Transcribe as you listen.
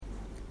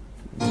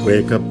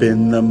Wake up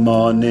in the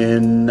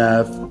morning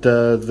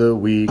after the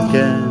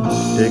weekend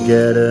to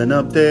get an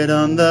update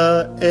on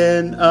the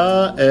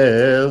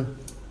NRL.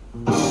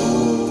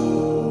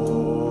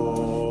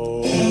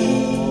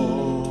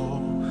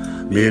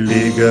 Me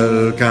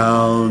legal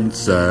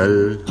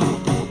counsel.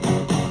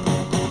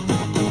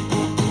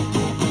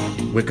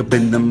 Wake up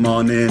in the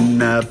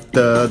morning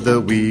after the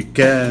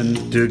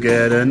weekend to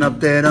get an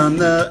update on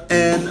the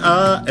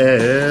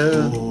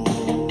NRL.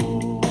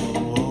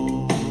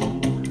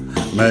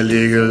 My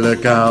legal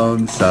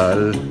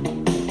counsel.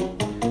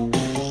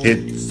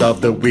 Hits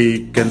of the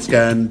week and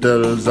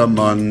scandals on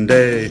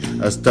Monday.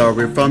 A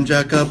story from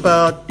Jack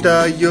about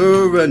the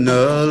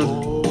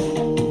urinal.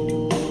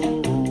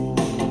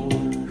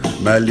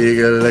 My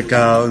legal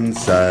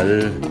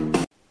counsel.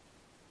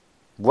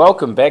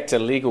 Welcome back to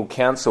Legal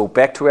Counsel,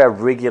 back to our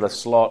regular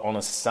slot on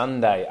a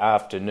Sunday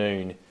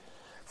afternoon.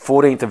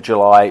 14th of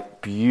July,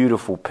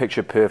 beautiful,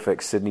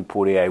 picture-perfect Sydney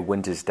Poitier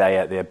winter's day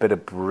out there, a bit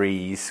of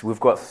breeze. We've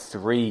got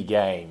 3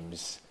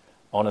 games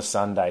on a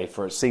Sunday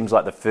for it seems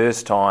like the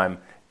first time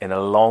in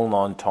a long,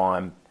 long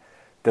time.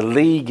 The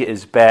league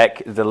is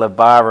back, the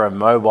Labara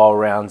mobile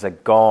rounds are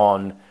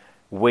gone.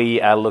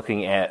 We are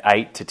looking at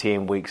 8 to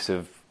 10 weeks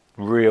of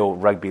real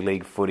rugby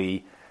league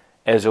footy,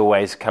 as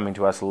always coming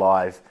to us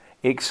live.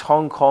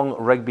 Ex-Hong Kong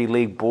Rugby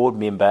League board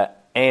member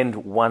and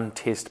one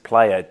test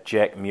player,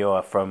 Jack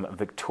Muir from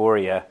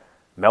Victoria,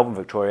 Melbourne,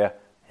 Victoria.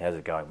 How's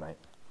it going, mate?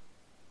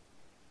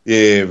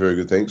 Yeah, very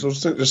good, thanks. I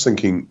was just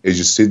thinking, as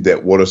you said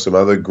that, what are some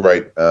other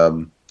great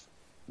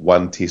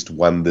one-test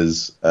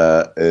wonders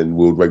in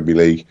World Rugby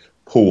League?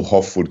 Paul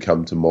Hoff would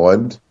come to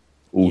mind.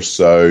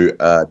 Also,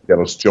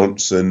 Dallas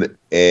Johnson,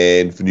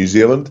 and for New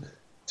Zealand,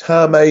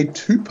 Tame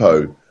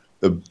Tupou,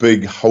 the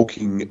big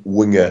hulking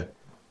winger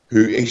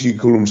who actually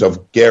called himself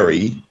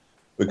Gary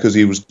because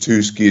he was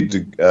too scared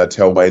to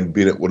tell Wayne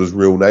Bennett what his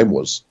real name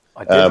was,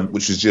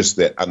 which is just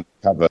that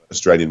undercover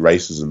Australian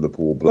racism, the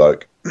poor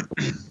bloke.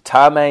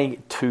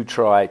 Tame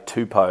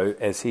Tupou,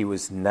 as he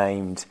was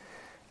named,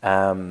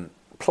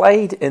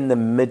 played in the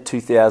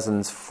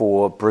mid-2000s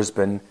for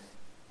Brisbane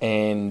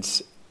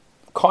and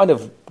kind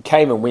of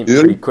came and went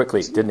pretty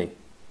quickly, didn't he?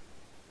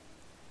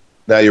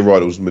 No, you're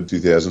right, it was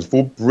mid-2000s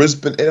for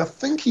Brisbane, and I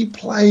think he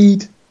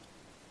played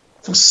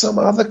for some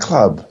other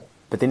club.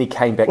 But then he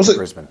came back to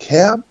Brisbane.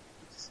 Cow?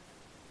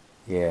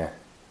 Yeah.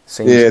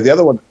 Yeah, the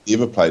other one he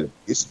ever played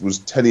against was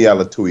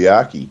Taniela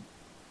Tuiaki.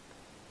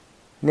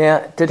 Now,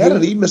 How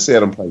did he miss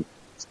out on playing?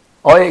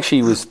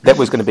 That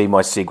was going to be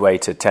my segue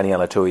to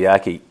Taniela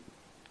Tuiaki.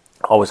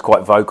 I was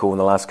quite vocal in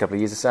the last couple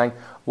of years of saying,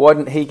 why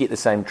didn't he get the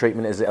same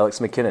treatment as Alex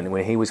McKinnon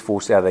when he was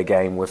forced out of the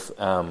game with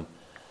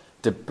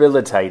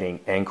debilitating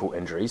ankle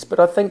injuries?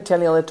 But I think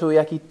Taniela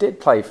Tuiaki did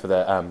play for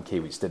the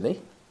Kiwis, didn't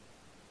he?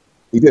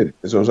 He did.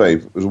 That's what I'm saying.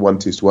 It was a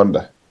one-test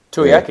wonder.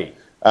 Tuiaki?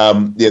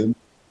 Yeah.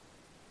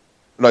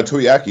 No,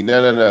 Tuiaki.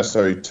 No.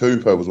 Sorry,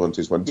 Tupou was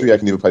one-test wonder.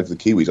 Tuiaki never played for the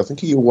Kiwis. I think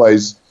he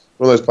always,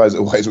 one of those players that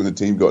always when the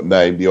team got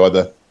named, he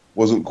either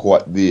wasn't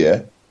quite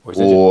there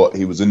or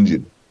he was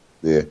injured.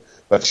 Yeah.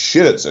 But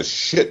shit, it's a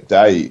shit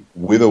day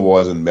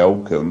weather-wise in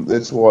Malcolm.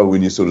 That's why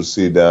when you sort of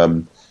said,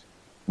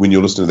 when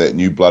you're listening to that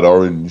new Blood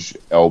Orange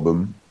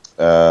album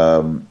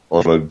on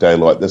a day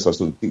like this, I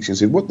sort of texted and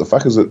said, what the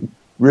fuck, is it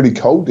really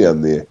cold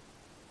down there?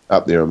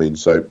 Up there, I mean.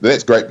 So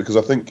that's great because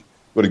I think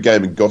we've got a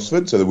game in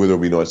Gosford, so the weather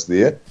will be nice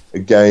there. A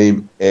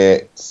game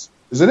at...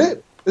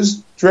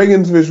 Is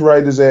Dragons vs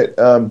Raiders at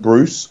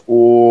Bruce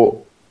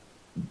or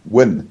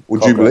Wynn or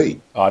Jubilee?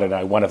 I don't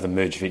know. One of them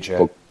merged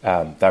venture.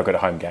 They've got a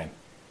home game.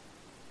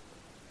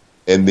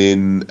 And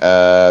then the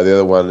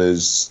other one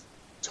is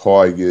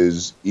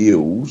Tigers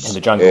Eels in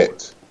the jungle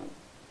at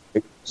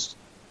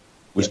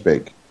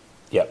Westbank.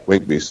 Yep.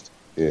 Wankbest.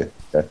 Yeah.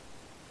 Okay.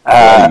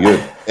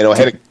 Good. And I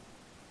had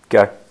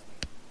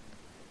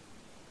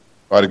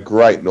I had a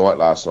great night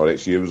last night,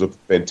 actually. It was a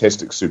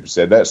fantastic Super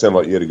Saturday. It sounded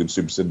like you had a good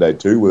Super Saturday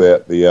too,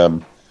 without the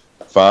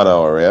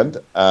whānau around.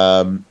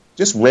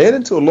 Just ran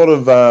into a lot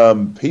of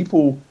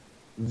people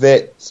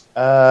that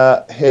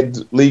had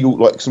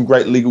some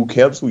great legal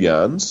counsel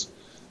yarns.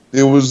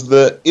 There was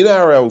the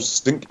NRL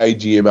Stink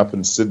AGM up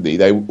in Sydney.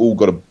 They all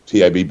got a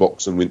TAB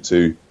box and went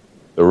to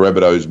the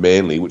Rabbitohs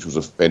Manly, which was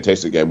a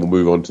fantastic game. We'll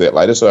move on to that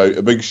later. So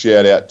a big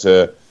shout out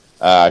to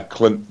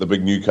Clint, the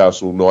big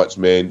Newcastle Knights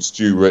man,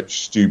 Stu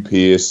Rich, Stu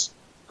Pearce,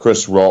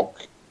 Chris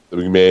Rock, the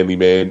big Manly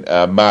man,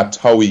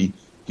 Martowi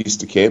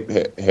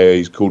Hesterkamp, how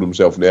he's called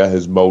himself now,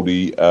 his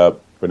mouldy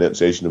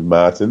pronunciation of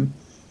Martin.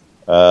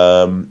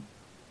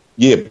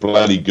 Yeah,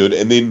 bloody good.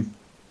 And then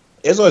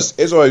as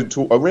I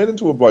talk, I ran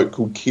into a bloke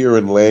called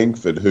Kieran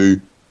Langford, who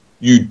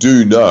you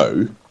do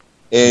know,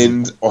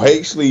 and I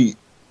actually,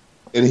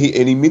 and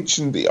he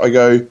mentioned, I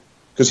go,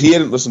 because he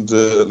hadn't listened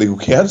to legal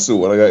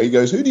counsel, and he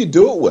goes, who do you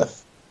do it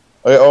with?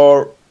 I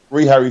go,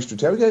 Rihari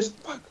Stratel. He goes,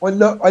 fuck, I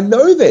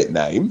know that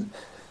name.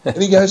 And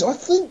he goes, I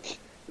think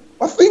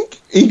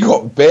he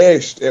got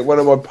bashed at one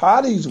of my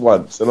parties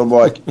once. And I'm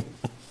like,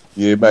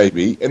 yeah,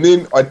 maybe. And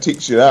then I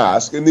text you and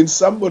ask, and then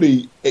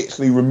somebody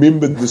actually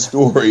remembered the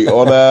story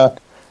on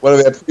one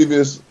of our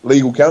previous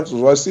legal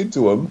counsels. I said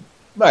to him,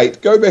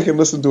 mate, go back and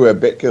listen to our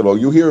back catalogue.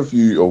 You'll hear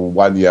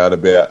one yarn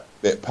about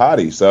that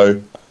party.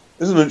 So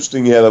isn't it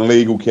interesting how the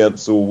legal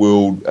counsel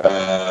world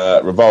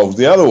revolves?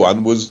 The other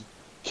one was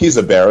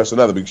Keza Barris,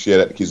 another big shout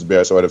out to Keza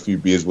Barris. I had a few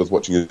beers with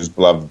watching his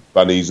beloved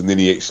Bunnies, and then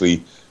he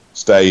actually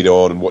stayed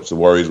on and watched the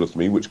Warriors with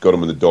me, which got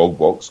him in the dog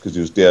box because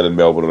he was down in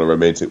Melbourne on a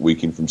romantic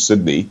weekend from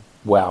Sydney.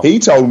 Wow. He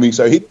told me,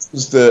 so he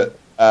listens to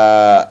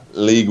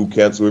legal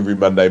counsel every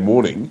Monday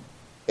morning,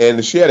 and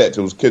a shout out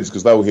to his kids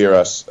because they'll hear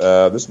us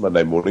this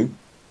Monday morning.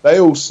 They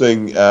all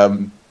sing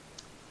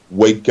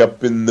 "Wake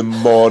Up in the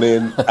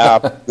Morning"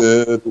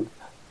 after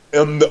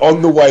on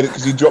the way,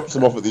 because he drops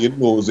them off at the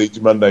in-laws each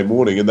Monday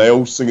morning, and they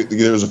all sing it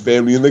together as a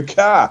family in the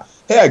car.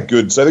 How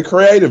good! So the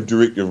creative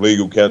director of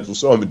legal counsel,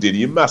 Simon Denny,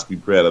 you must be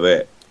proud of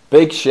that.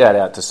 Big shout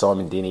out to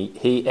Simon Denny.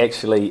 He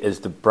actually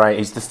is the brain.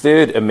 He's the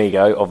third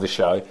amigo of the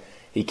show.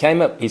 He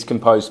came up. He's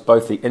composed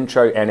both the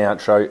intro and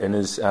outro in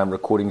his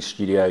recording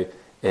studio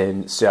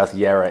in South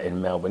Yarra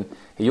in Melbourne.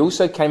 He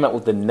also came up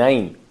with the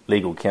name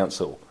Legal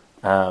Counsel.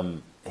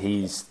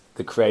 He's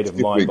the creative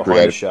mind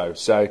behind the show.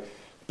 So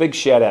big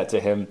shout out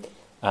to him.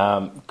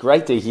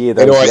 Great to hear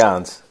those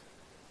yarns.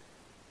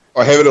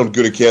 I have it on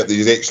good account that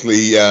he's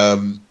actually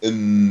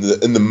in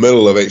the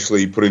middle of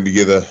actually putting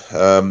together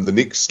the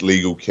next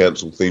legal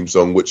counsel theme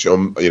song, which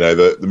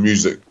the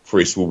music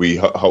press will be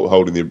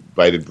holding their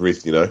bated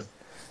breath.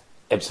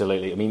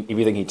 Absolutely. I mean,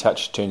 everything he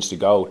touched turns to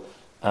gold.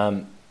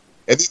 And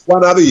there's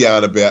one other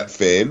yarn about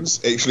fans,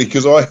 actually,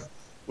 because I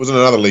was in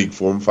another league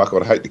forum. Fuck,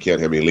 I'd hate to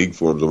count how many league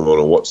forums I'm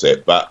on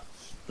WhatsApp, but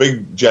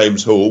big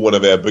James Hall, one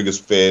of our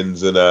biggest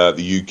fans in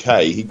the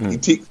UK, he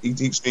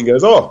texts me and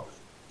goes, "Oh,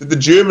 did the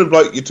German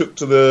bloke you took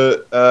to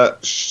the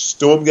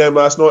Storm game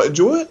last night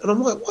enjoy it?" And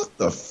I'm like, what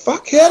the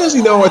fuck? How does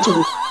he know I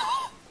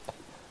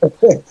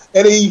took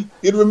And he'd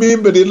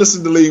remembered, he'd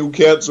listened to legal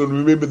counsel and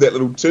remembered that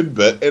little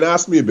tidbit and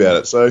asked me about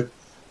it. So,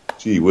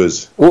 gee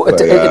whiz. Well,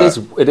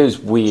 it is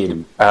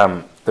weird,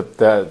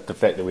 the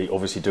fact that we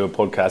obviously do a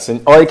podcast.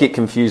 And I get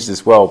confused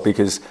as well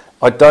because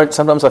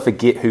sometimes I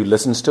forget who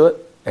listens to it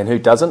and who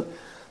doesn't.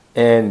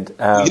 And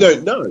you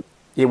don't know.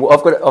 Yeah, well,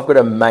 I've got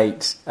a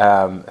mate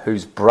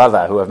whose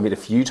brother, who I've met a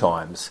few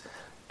times,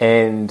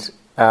 and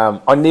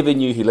I never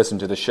knew he listened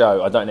to the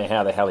show. I don't know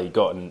how the hell he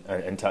got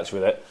in touch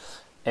with it.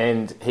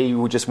 And he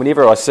will just,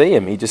 whenever I see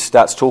him, he just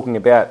starts talking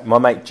about my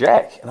mate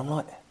Jack. And I'm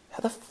like, how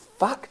the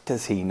fuck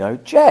does he know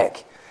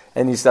Jack?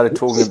 And he started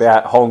talking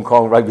about Hong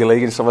Kong rugby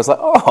league and stuff. I was like,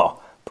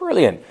 oh,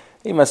 brilliant.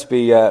 He must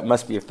be a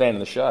fan of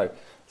the show.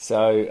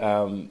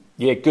 So,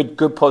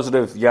 good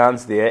positive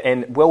yarns there.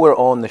 And while we're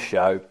on the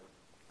show,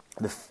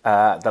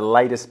 the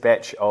latest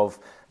batch of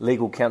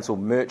legal counsel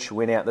merch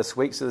went out this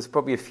week, so there's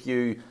probably a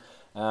few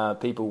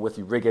people with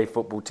your reggae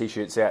football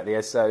t-shirts out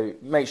there, so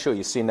make sure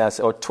you send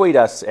us or tweet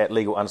us at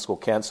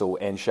legal_counsel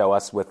and show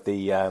us with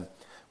the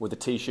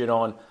t-shirt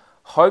on.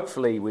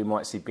 Hopefully we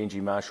might see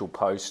Benji Marshall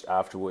post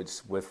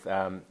afterwards with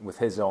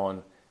his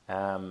on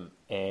and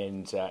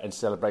in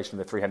celebration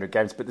of the 300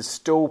 games, but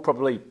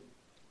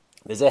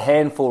there's a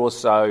handful or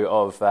so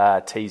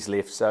of tees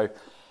left, so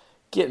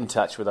get in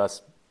touch with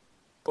us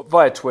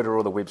via Twitter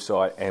or the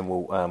website, and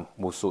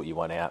we'll sort you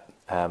one out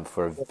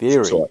for a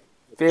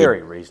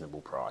very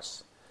reasonable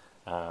price.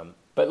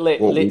 But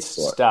let's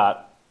start.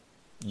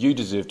 You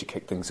deserve to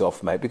kick things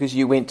off, mate, because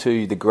you went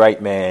to the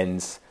great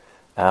man's,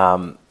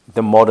 the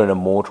modern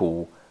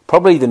immortal,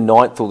 probably the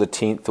 9th or the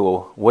 10th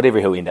or whatever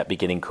he'll end up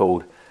getting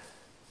called,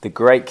 the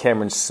great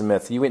Cameron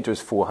Smith. You went to his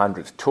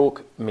 400th.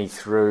 Talk me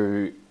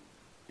through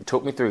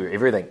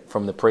everything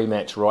from the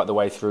pre-match right the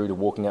way through to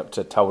walking up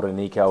to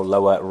Tauranga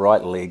Lower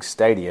Right Leg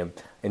Stadium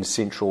in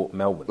central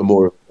Melbourne.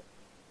 Memorial.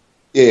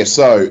 Yeah,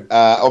 so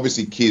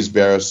obviously Kez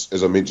Barris,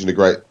 as I mentioned, a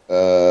great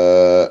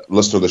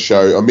listener of the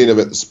show. I met him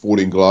at the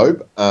Sporting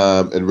Globe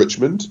in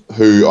Richmond,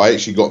 who I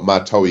actually got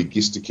Martoe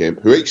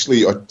Gesterkamp, who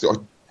actually,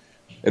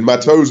 and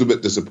Martoe was a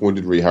bit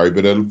disappointed, Harry,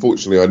 but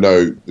unfortunately I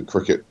know the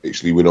cricket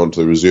actually went on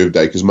to the reserve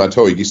day because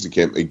Martoe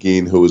Gesterkamp,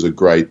 again, who was a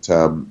great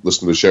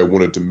listener of the show,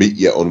 wanted to meet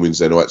you on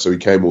Wednesday night, so he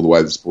came all the way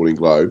to the Sporting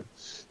Globe.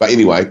 But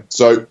anyway,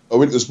 so I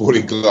went to the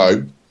Sporting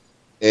Globe,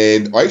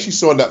 and I actually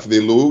signed up for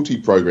their loyalty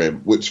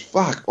program, which,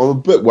 I'm a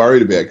bit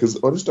worried about because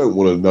I just don't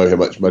want to know how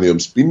much money I'm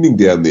spending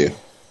down there.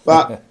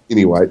 But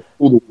anyway,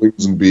 all the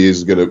wings and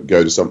beers are going to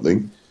go to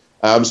something.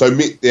 So I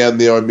met down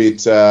there. I met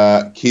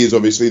Kez,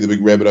 obviously, the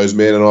big Rabbitohs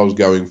man, and I was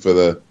going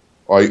for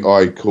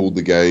I called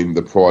the game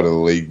the pride of the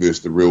league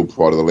versus the real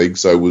pride of the league.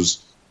 So it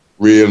was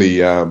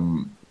really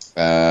on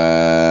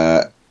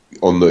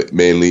the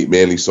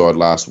Manly side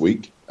last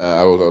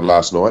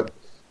night.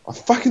 I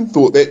fucking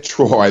thought that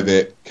try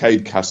that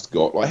Cade Cust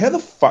got, how the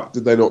fuck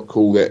did they not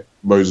call that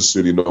Moses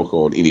Suli knock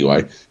on?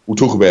 Anyway, we'll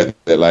talk about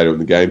that later in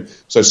the game.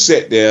 So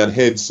sat down,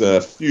 had a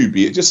few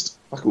beers.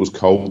 It was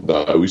cold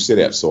though. We sat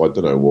outside,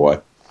 don't know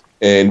why,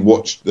 and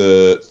watched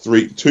the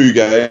 2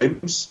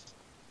 games.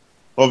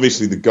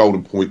 Obviously the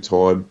golden point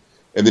time,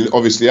 and then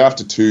obviously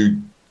after 2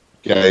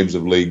 games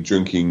of league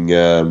drinking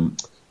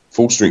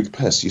full strength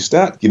piss, you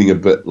start getting a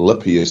bit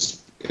lippy.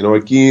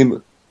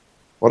 Again,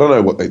 I don't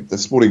know what the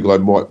Sporting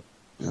Globe might.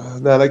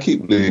 No, they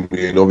keep letting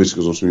me in, obviously,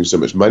 because I'm spending so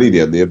much money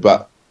down there.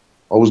 But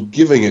I was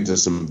giving it to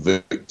some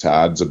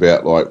Victards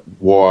about like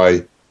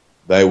why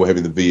they were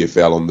having the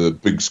VFL on the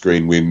big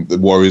screen when the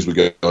Warriors were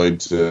going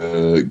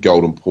to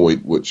Golden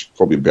Point, which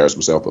probably embarrassed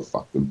myself, but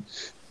fuck them.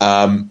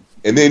 And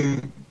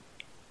then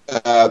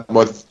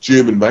my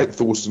German mate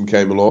Thorsten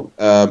came along,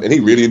 and he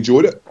really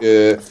enjoyed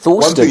it. Thorsten.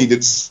 One thing he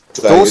did say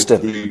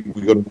Thorsten.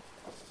 we got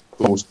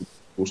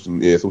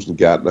Thorsten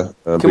Gardner.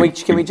 Can we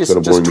just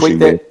tweak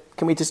that?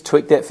 Can we just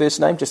tweak that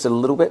first name just a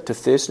little bit to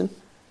Thurston?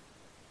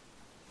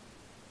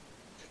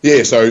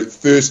 Yeah, so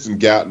Thurston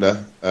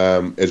Gartner,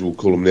 as we'll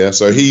call him now.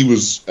 So he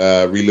was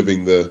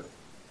reliving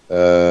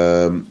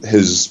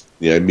his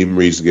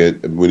memories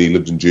again when he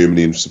lived in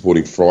Germany and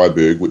supporting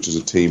Freiburg, which is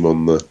a team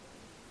on the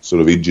sort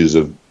of edges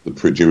of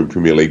the German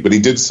Premier League. But he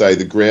did say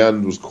the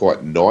ground was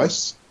quite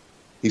nice.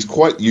 He's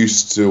quite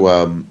used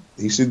to.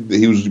 He said that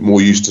he was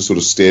more used to sort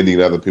of standing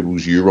in other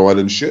people's urine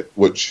and shit,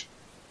 which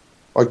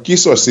I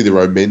guess I see the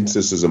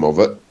romanticism of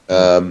it.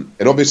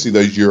 And obviously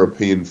those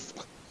European.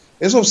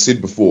 As I've said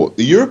before,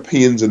 the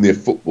Europeans and their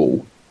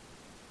football,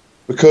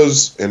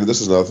 because, and this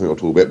is another thing I'll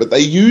talk about, but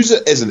they use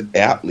it as an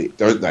outlet,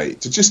 don't they?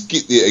 To just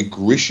get their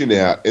aggression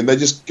out, and they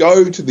just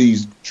go to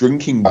these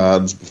drinking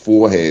barns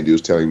beforehand, he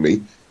was telling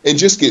me, and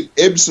just get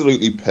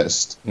absolutely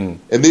pissed,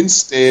 and then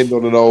stand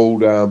on an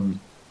old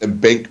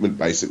embankment,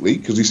 basically,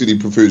 because he said he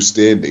prefers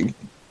standing.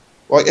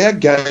 Like our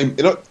game,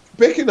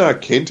 back in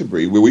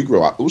Canterbury, where we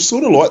grew up, it was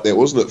sort of like that,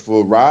 wasn't it,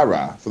 for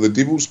Rara, for the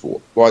devil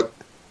sport? Like,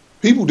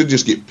 people did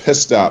just get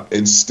pissed up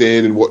and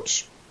stand and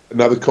watch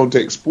another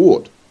contact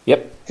sport.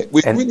 Yep.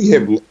 We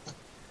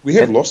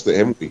have lost that,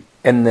 haven't we?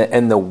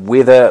 And the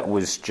weather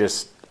was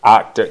just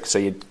Arctic, so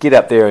you'd get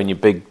up there in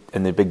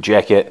the big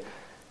jacket,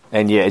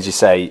 and yeah, as you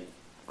say,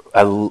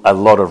 a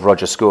lot of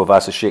Roger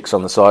Skua-Vasasheks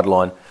on the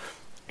sideline,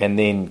 and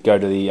then go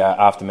to the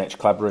after-match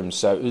club rooms.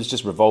 So it was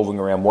just revolving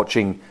around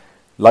watching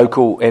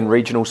local and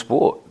regional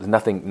sport. There's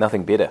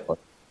nothing better.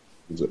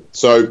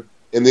 So,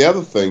 and the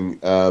other thing,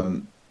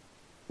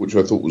 which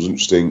I thought was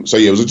interesting. So,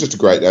 yeah, it was just a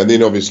great day. And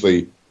then,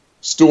 obviously,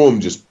 Storm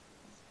just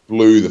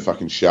blew the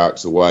fucking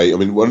Sharks away. I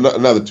mean,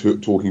 another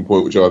talking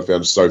point, which I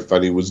found so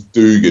funny, was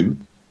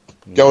Dugan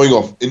going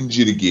off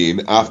injured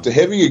again after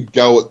having a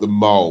go at the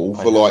mole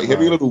for,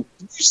 having a little...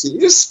 Did you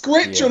see a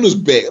scratch on his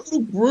back, a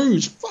little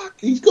bruise? Fuck,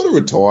 he's got to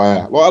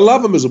retire. Like, I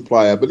love him as a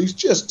player, but he's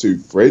just too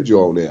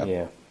fragile now.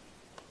 Yeah.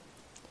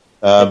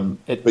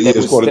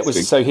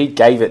 So he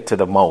gave it to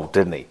the mole,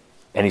 didn't he?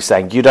 And he's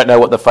saying, you don't know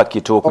what the fuck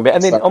you're talking about.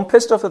 And then I'm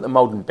pissed off that the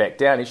Mole didn't back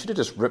down. He should have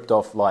just ripped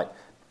off,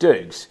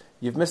 Dukes,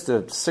 you've missed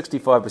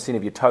 65%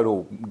 of your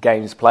total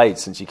games played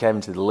since you came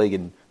into the league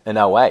in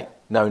 08,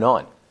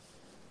 09.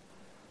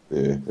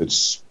 Yeah,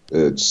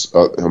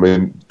 I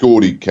mean,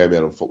 Gordy came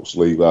out on Fox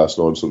League last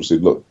night and sort of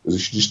said, look,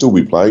 should you still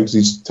be playing? Because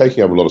he's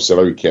taking up a lot of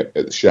salary cap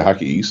at the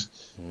Sharkies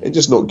and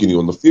just not getting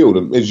on the field.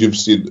 And as you've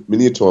said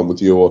many a time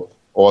with your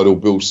idol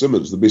Bill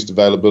Simmons, the best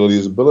availability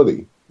is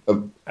ability.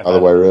 Other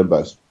way around,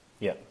 base.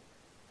 Yeah.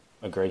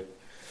 Agree.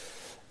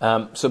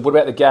 So what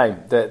about the game?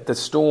 The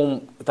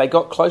Storm, they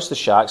got close to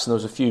Sharks, and there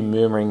was a few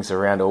murmurings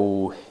around,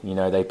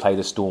 they played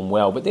the Storm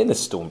well, but then the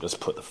Storm just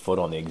put the foot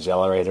on the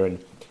accelerator,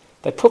 and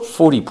they put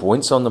 40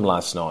 points on them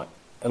last night.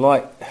 And,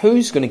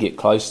 who's going to get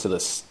close to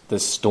this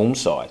Storm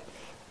side?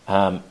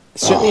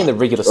 Certainly in the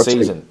regular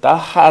season. They're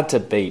hard to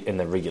beat in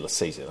the regular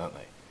season, aren't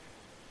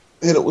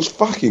they? And it was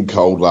fucking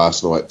cold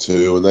last night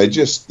too, and they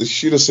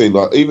should have seen,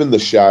 even the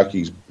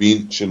Sharkies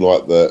bench and,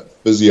 the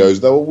physios,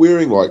 they were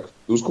wearing,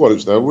 it was quite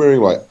interesting. They were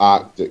wearing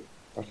Arctic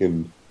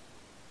fucking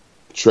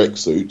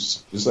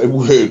tracksuits because they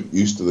weren't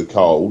used to the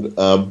cold.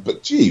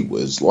 But gee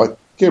whiz,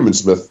 Cameron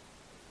Smith,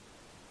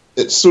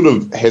 it sort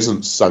of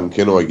hasn't sunk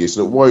in, I guess,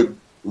 and it won't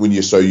when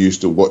you're so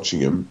used to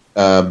watching him.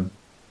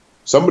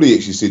 Somebody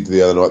actually said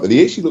the other night that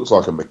he actually looks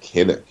like a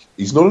mechanic.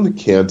 He's not an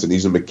accountant;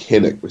 he's a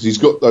mechanic, but he's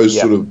got those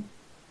sort of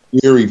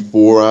hairy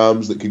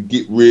forearms that could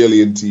get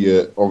really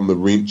on the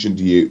wrench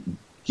into your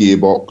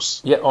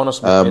gearbox. Yeah,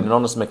 an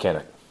honest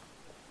mechanic.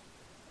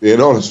 Yeah,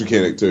 an honest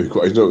mechanic too.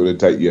 He's not going to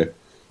take you.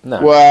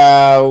 No.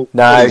 Well,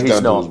 no,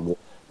 he's not.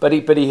 But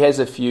he has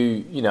a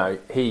few.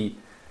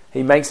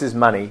 He makes his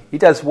money. He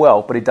does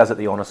well, but he does it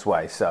the honest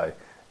way. So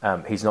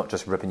he's not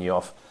just ripping you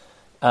off.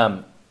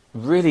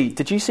 Really,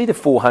 did you see the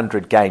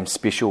 400 game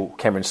special,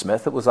 Cameron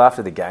Smith? It was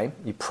after the game.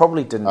 You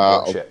probably didn't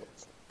watch it,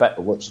 but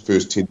I watched the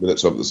first 10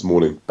 minutes of it this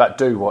morning. But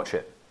do watch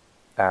it.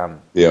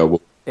 Yeah,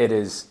 well, it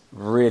is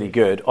really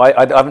good.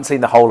 I haven't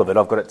seen the whole of it.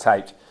 I've got it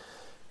taped.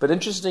 But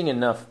interesting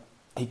enough,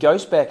 he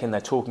goes back and they're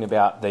talking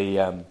about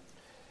the,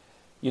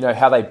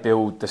 how they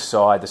build the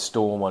side, the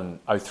Storm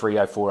on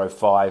 03, 04,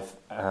 05,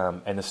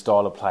 and the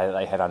style of play that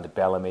they had under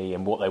Bellamy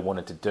and what they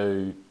wanted to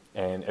do.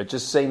 And it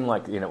just seemed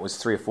like, it was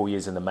 3 or 4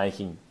 years in the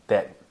making,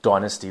 that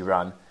dynasty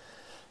run.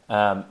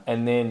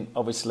 And then,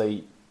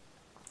 obviously,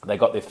 they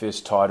got their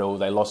first title.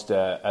 They lost.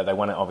 They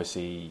won it,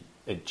 obviously,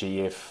 at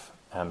GF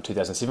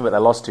 2007, but they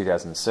lost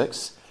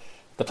 2006.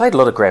 They played a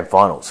lot of grand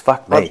finals.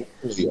 Fuck me.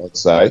 I'd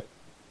say.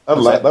 They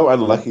were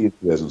unlucky in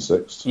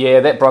 2006. Yeah,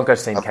 that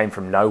Broncos team came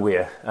from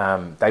nowhere.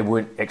 They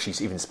weren't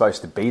actually even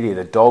supposed to be there.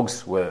 The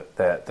Dogs were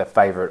the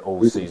favourite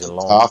all season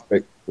long.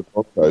 Halfback the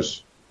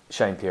Broncos.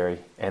 Shane Perry.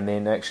 And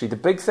then actually the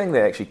big thing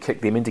that actually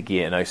kicked them into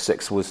gear in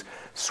 2006 was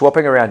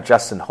swapping around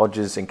Justin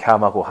Hodges and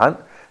Carmichael Hunt.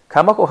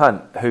 Carmichael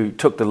Hunt, who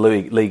took the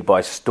league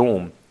by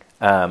storm,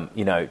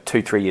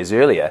 2-3 years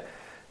earlier,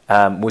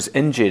 was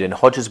injured, and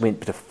Hodges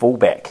went to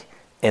fullback.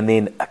 And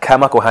then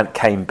Carmichael Hunt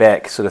came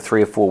back sort of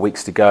 3 or 4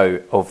 weeks to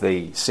go of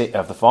the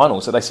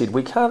final. So they said,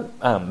 we can't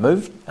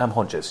move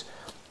Hodges.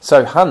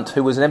 So Hunt,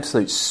 who was an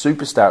absolute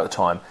superstar at the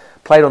time,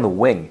 played on the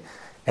wing.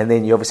 And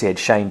then you obviously had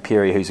Shane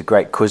Perry, who's a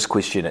great quiz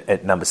question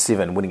at number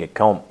 7, winning a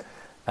comp.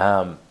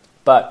 So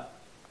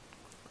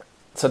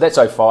that's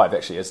 05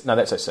 actually. No,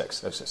 that's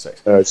 06. That's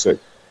 06. 06.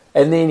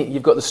 And then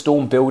you've got the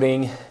Storm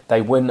building.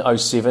 They win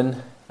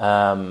 07.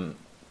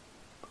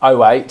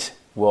 08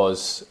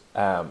 was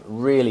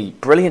really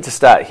brilliant to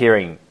start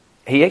hearing.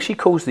 He actually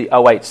calls the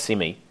 08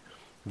 semi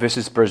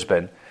versus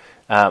Brisbane.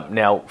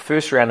 Now,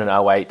 first round in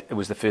 08, it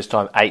was the first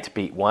time 8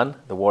 beat 1.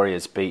 The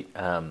Warriors beat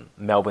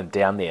Melbourne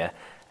down there.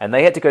 And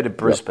they had to go to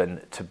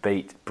Brisbane to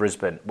beat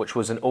Brisbane, which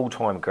was an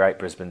all-time great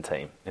Brisbane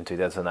team in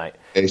 2008.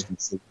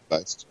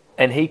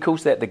 And he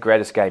calls that the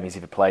greatest game he's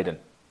ever played in.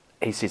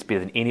 He says better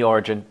than any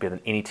Origin, better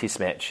than any Test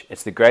match.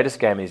 It's the greatest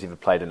game he's ever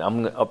played in.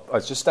 I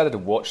just started to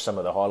watch some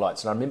of the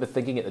highlights, and I remember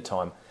thinking at the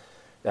time,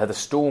 the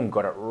Storm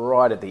got it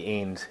right at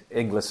the end,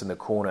 Inglis in the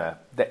corner,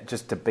 that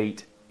just to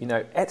beat,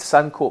 at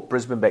Suncorp,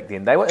 Brisbane back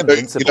then, they were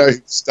invincible. He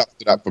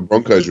stuffed it up for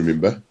Broncos,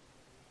 remember?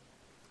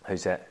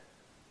 Who's that?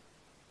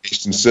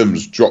 Ashton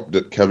Sims dropped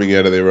it coming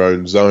out of their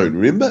own zone,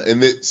 remember?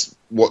 And that's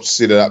what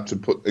set it up to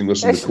put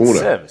Inglis in the corner.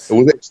 Sims. It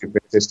was actually a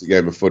fantastic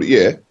game of footy.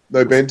 Yeah,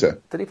 no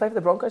banter. Did he play for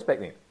the Broncos back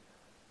then?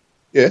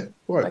 Yeah,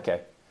 right. Okay.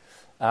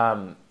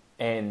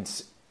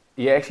 And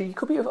yeah, actually, you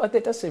could be.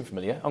 That does seem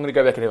familiar. I'm going to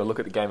go back and have a look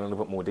at the game in a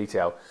little bit more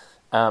detail.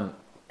 And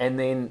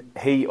then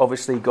he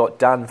obviously got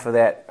done for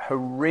that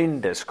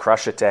horrendous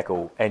crusher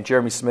tackle, and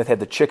Jeremy Smith had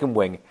the chicken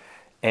wing,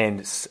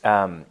 and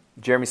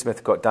Jeremy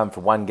Smith got done for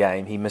one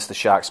game. He missed the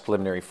Sharks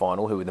preliminary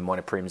final, who were the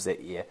minor prems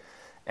that year,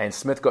 and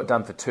Smith got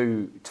done for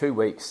two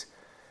weeks.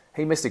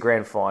 He missed the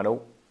grand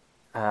final.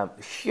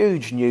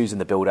 Huge news in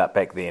the build-up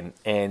back then,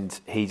 and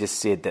he just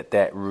said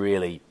that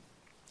really...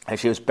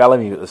 Actually, it was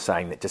Bellamy that was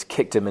saying that just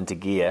kicked him into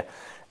gear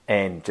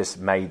and just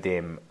made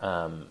them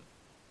want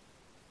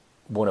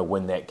to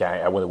win that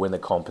game. I want to win the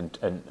comp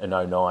in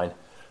 09,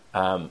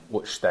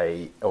 which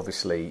they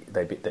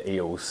beat the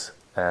Eels.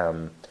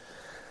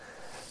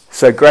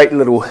 So great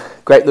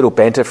little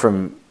banter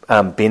from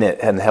Bennett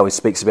and how he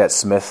speaks about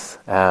Smith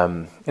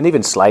and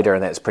even Slater,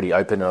 and that's pretty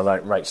open. And I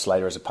don't rate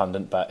Slater as a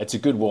pundit, but it's a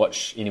good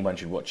watch. Anyone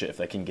should watch it if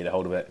they can get a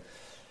hold of it.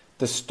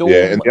 The Storm,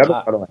 and the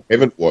other one I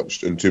haven't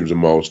watched in terms of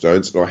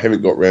milestones, and I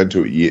haven't got round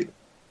to it yet,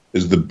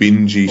 is the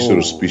Benji sort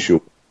of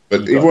special.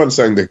 But everyone's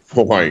saying they're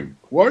crying.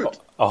 What?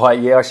 Oh,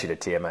 yeah, I shed a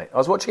tear, mate. I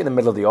was watching in the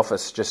middle of the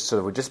office,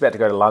 we're just about to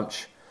go to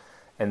lunch,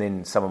 and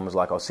then someone was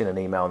like, I'll send an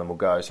email and then we'll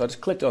go. So I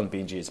just clicked on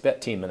Benji. It's about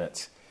 10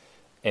 minutes.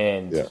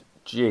 And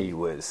gee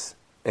whiz,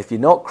 if you're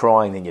not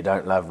crying, then you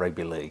don't love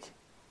rugby league.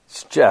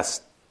 It's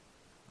just,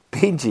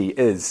 Benji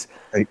is...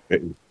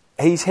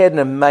 He's had an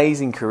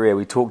amazing career.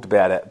 We talked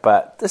about it,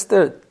 but just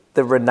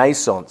the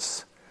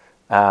renaissance,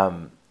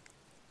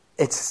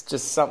 it's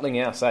just something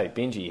else.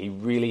 Benji, he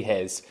really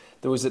has.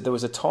 There was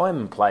a time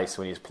and place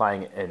when he was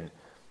playing in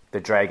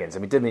the Dragons,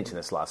 and we did mention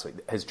this last week.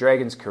 His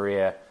Dragons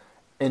career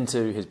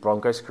into his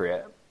Broncos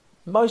career,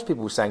 most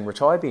people were saying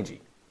retire Benji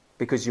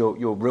because you're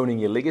ruining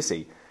your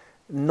legacy.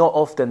 Not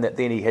often that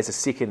then he has a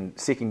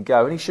second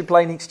go, and he should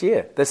play next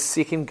year. The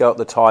second go at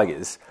the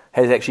Tigers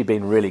has actually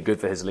been really good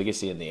for his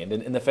legacy in the end,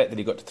 and the fact that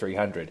he got to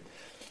 300.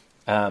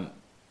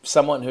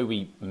 Someone who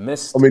we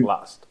missed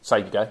last. So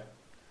you go.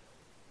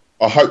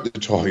 I hope the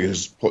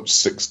Tigers put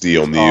 60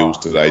 on the Eels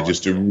today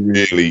just to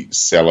really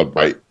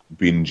celebrate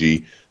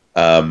Benji.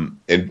 And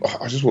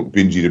I just want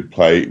Benji to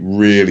play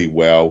really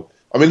well.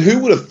 I mean, who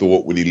would have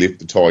thought when he left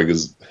the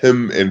Tigers,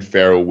 him and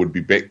Farrell would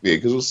be back there?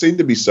 Because it seemed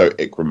to be so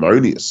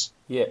acrimonious.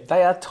 Yeah,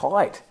 they are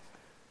tight.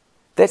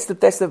 That's the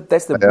worst.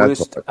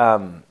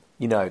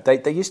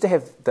 They used to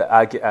have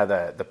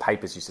the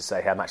papers used to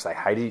say how much they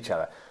hated each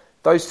other.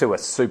 Those two are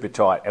super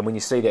tight, and when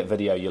you see that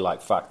video, you're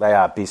like, fuck, they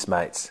are best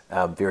mates,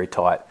 very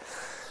tight.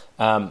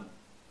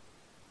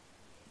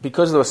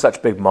 Because there were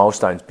such big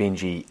milestones,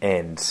 Benji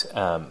and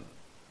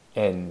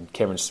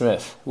Cameron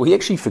Smith, we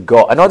actually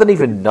forgot, and I didn't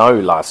even know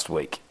last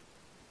week,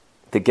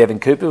 that Gavin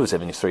Cooper was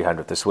having his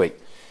 300th this week.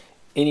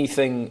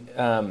 Anything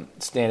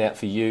stand out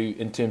for you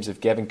in terms of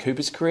Gavin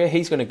Cooper's career?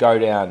 He's going to go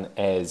down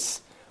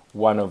as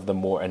one of the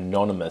more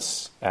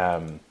anonymous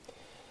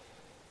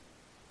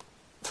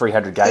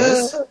 300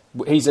 gamers.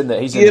 He's in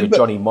the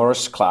Johnny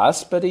Morris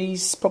class, but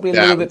he's probably a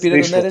little bit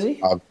better than that, is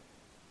he?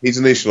 He's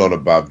an echelon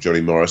above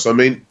Johnny Morris. I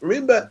mean,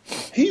 remember,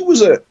 he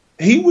was a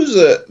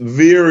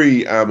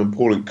very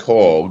important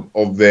cog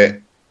of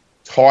that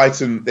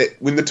Titan.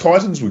 When the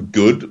Titans were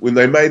good, when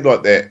they made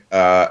like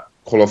that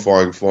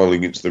qualifying final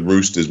against the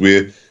Roosters,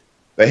 where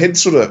they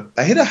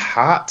had a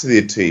heart to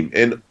their team,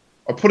 and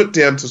I put it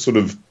down to sort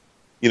of,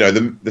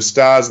 the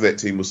stars of that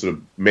team were sort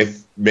of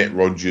Matt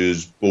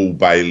Rogers, Bull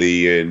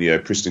Bailey,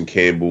 and Preston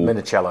Campbell.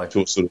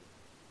 Minicello.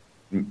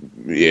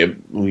 yeah,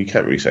 well, you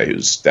can't really say he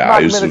was a star.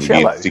 Mark He was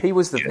Minicello.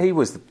 He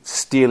was the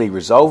steely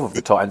resolve of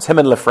the Titans. Him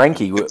and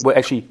LaFranchi were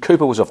actually,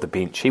 Cooper was off the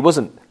bench. He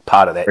wasn't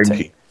part of that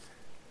team.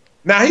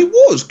 No, he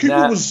was.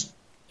 Cooper was.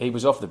 He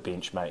was off the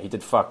bench, mate. He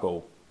did fuck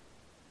all.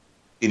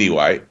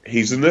 Anyway,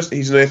 he's an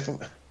athlete.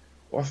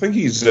 I think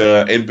he's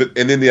and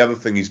then the other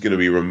thing he's going to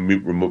be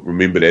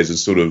remembered as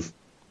is sort of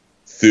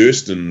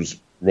Thurston's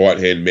right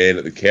hand man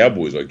at the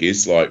Cowboys, I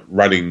guess, like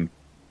running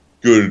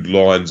good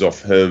lines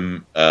off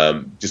him,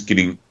 just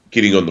getting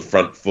on the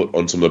front foot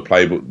on some of the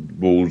play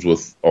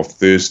balls off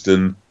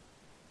Thurston.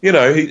 You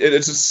know,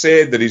 it's just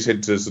sad that he's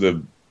had to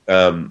sort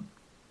of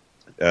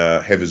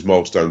have his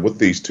milestone with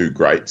these two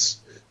greats.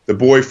 The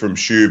boy from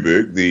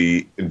Cherbourg,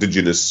 the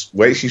indigenous,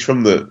 she's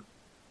from the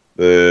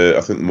I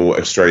think the more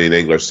Australian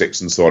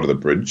Anglo-Saxon side of the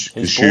bridge.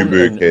 He's born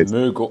in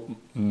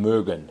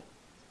Mergen,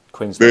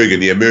 Queensland.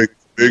 Mergen, yeah,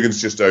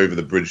 Mergen's just over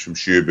the bridge from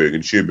Cherbourg,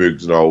 and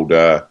Cherbourg's an old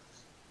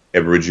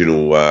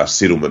Aboriginal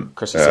settlement.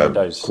 Chrissy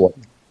Sandoz.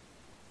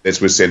 That's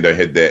where Sando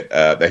had that.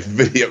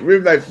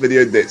 Remember they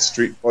videoed that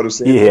Street Fighter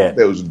scene? Yeah,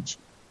 that was.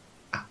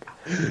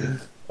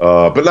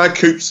 But no,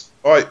 Coops,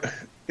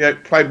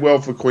 played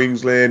well for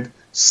Queensland.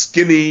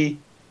 Skinny,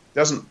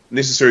 doesn't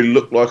necessarily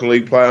look like a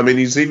league player. I mean,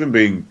 he's even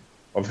been.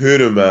 I've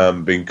heard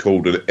him being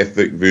called an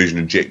athletic version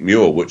of Jack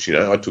Muir, which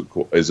I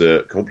took as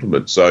a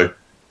compliment. So,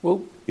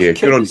 well, yeah,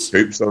 good on you,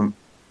 Coops.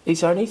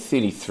 He's only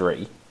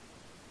 33.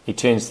 He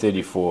turns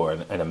 34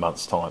 in a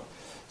month's time.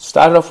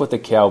 Started off with the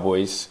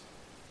Cowboys,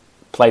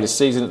 played a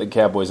season at the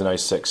Cowboys in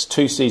 06,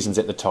 2 seasons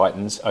at the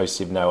Titans,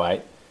 07,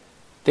 08.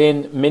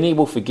 Then many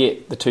will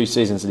forget the 2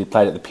 seasons that he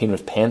played at the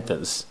Penrith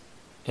Panthers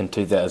in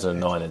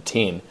 2009 and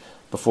 10,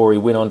 before he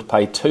went on to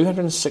play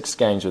 206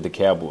 games with the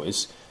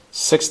Cowboys,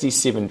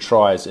 67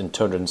 tries in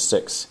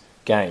 206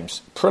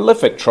 games.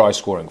 Prolific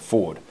try-scoring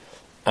forward.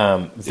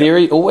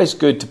 Always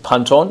good to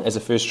punt on as a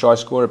first try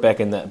scorer back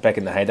in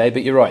the heyday.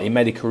 But you're right, he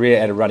made a career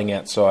out of running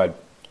outside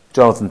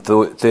Jonathan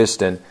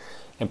Thurston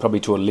and probably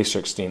to a lesser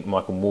extent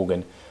Michael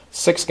Morgan.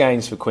 6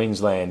 games for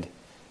Queensland,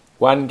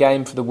 1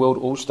 game for the World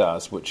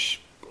All-Stars, which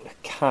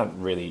can't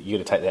really, you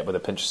got to take that with a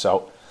pinch of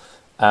salt.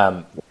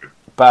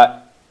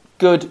 But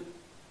good,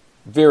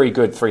 very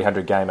good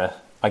 300 gamer.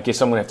 I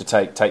guess I'm going to have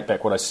to take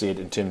back what I said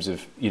in terms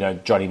of,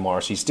 Johnny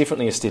Morris. He's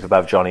definitely a step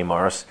above Johnny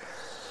Morris.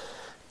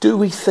 Do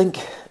we think...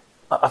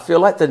 I feel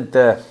like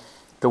the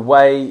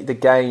way the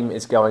game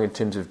is going in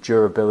terms of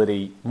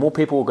durability, more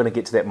people are going to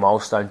get to that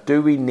milestone.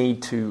 Do we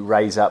need to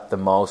raise up the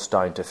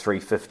milestone to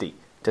 350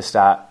 to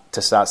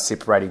start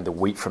separating the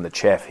wheat from the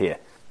chaff here?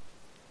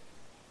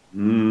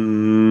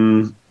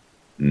 Nah,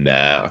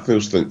 I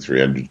think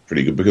 300 is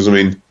pretty good because,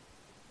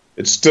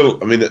 it's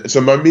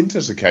a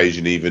momentous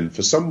occasion even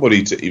for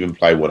somebody to even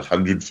play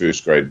 100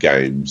 first grade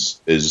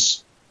games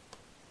is,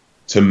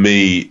 to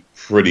me,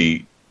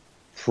 pretty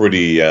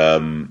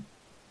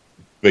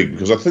big,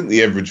 because I think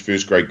the average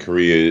first grade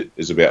career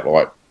is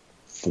about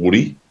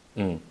 40.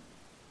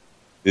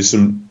 There's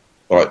some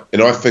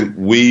and I think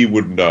we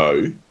would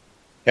know.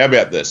 How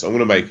about this? I'm going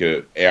to make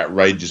an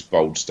outrageous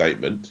bold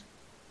statement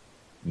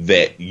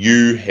that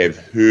you have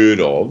heard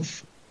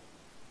of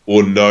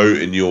or know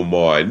in your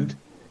mind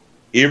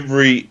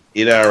every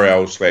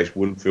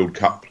NRL/Winfield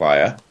Cup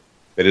player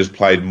that has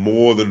played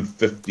more than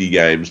 50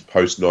 games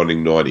post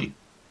 1990.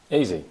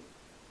 Easy.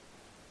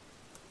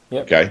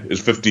 Yep. Okay, is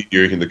 50, do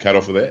you reckon, the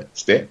cutoff of that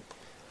stat?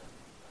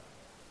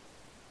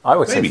 I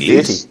would say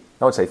 30.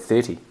 I would say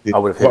 30. Yeah, I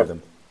would have heard of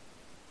them.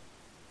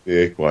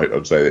 Yeah, quite.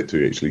 I'd say that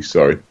too, actually.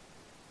 Sorry.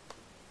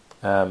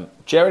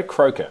 Jared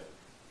Croker.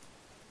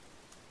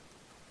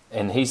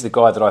 And he's the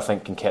guy that I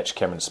think can catch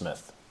Cameron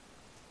Smith.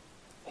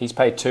 He's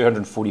played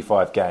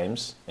 245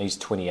 games. And he's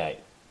 28,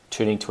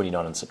 turning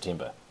 29 in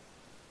September.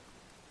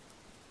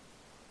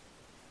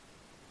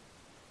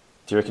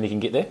 Do you reckon he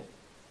can get there?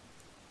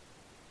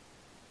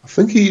 I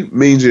think he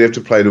means he'd have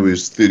to play till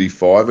he's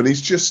 35, and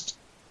he's just...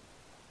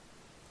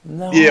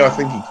 No. Yeah, I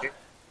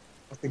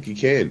think he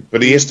can.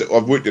 But he has to...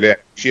 I've worked it out.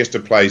 He has to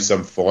play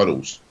some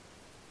finals.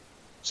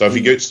 So if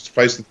he gets to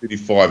play to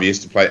 35, he has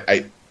to play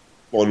 8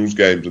 finals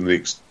games in the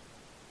next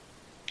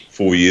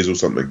 4 years or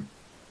something.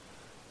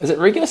 Is it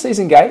regular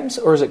season games,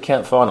 or is it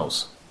count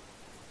finals?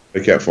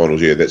 They count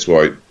finals, yeah. That's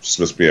why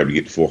Smith's been able to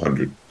get to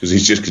 400. Because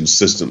he's just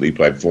consistently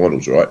played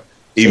finals, right?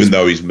 Even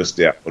though he's missed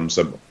out on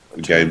some...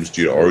 games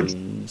due to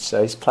Origin.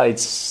 So he's played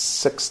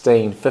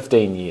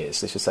 15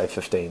 years, let's just say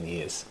 15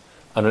 years,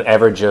 on an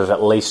average of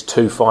at least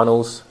 3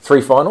 finals.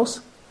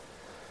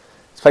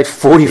 He's played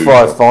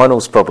 45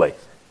 finals probably.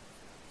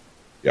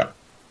 Yeah.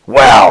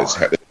 Wow.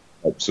 That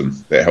helps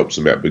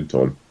him out big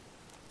time.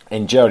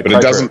 And Jared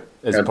Croker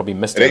has probably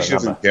missed out. It actually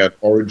doesn't count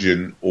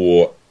Origin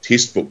or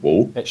Test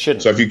football. It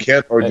shouldn't. So if you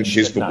count Origin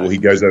Test football, he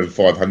goes over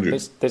 500.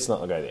 Let's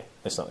not go there.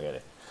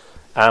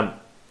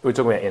 We're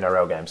talking about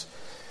NRL games.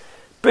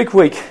 Big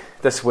week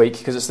this week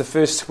because it's the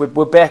first.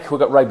 We're back. We've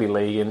got rugby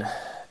league, and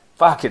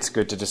fuck, it's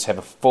good to just have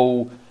a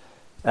full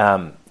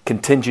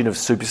contingent of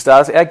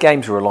superstars. Our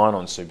games are relying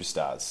on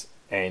superstars,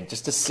 and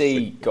just to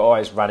see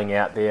guys running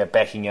out there,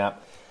 backing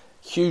up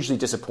hugely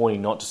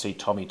disappointing not to see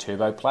Tommy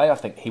Turbo play. I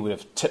think he would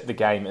have tipped the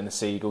game in the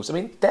Sea Eagles. I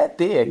mean, that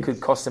there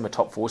could cost them a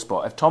top 4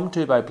 spot. If Tom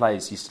Turbo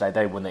plays yesterday,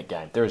 they win that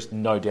game. There is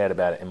no doubt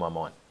about it in my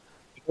mind.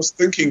 I was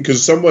thinking,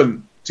 because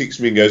someone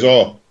texts me and goes,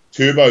 "Oh,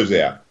 Turbo's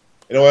out,"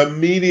 and I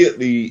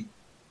immediately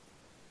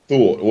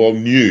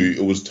knew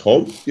it was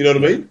Tom. You know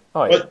what I mean?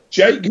 Oh, yeah. But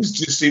Jake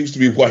just seems to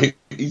be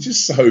he's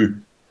just so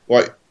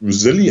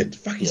resilient.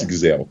 Fuck, he's a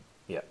gazelle.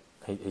 Yeah,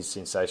 he's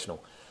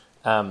sensational.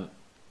 And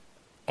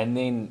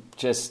then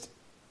just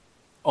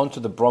onto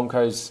the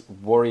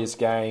Broncos-Warriors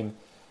game.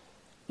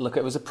 Look,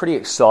 it was a pretty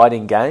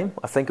exciting game.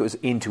 I think it was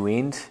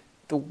end-to-end.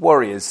 The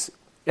Warriors,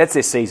 that's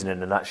their season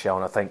in a nutshell,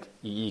 and I think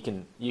you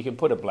can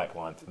put a black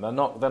line to them.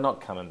 They're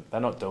not coming.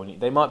 They're not doing it.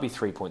 They might be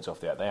 3 points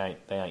off there. They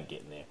ain't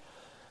getting there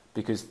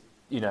because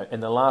in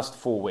the last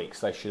 4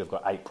 weeks they should have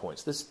got 8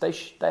 points. They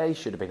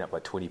should have been up by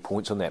 20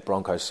 points on that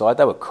Broncos side.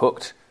 They were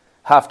cooked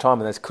half time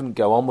and they just couldn't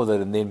go on with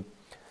it, and then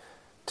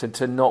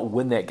to not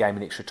win that game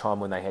in extra time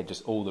when they had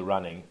just all the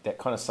running, that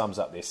kind of sums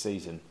up their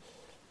season.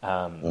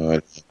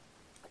 And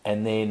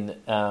then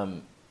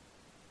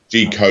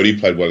Cody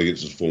played well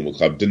against his former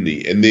club, didn't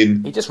he? And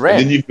then he just ran.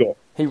 And then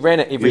he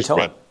ran it every time.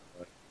 Ran.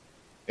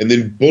 And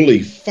then Bully,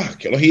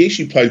 he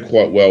actually played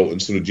quite well in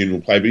sort of general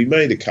play, but he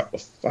made a couple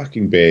of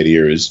fucking bad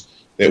errors.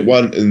 That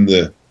one in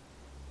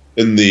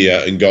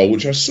goal,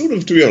 which I sort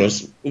of, to be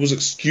honest, it was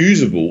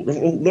excusable.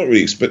 Not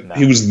really, but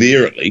he was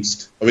there at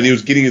least. I mean, he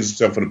was getting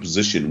himself in a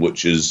position,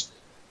 which is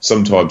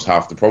sometimes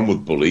half the problem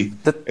with Bully.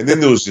 And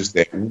then there was just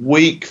that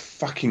weak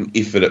fucking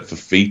effort at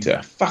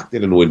Fafita. Fuck,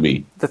 that annoyed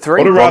me. The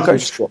three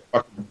Broncos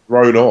fucking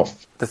thrown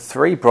off. The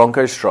 3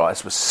 Broncos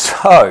tries were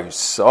so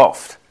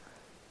soft.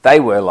 They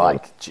were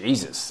like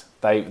Jesus.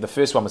 The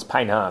first one was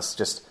Payne Haas,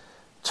 just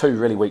 2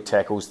 really weak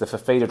tackles. The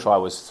Fafita try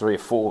was 3 or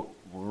 4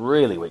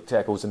 really weak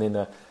tackles, and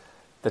then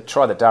the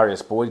try that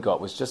Darius Boyd got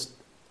was just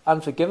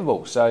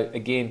unforgivable. So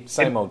again,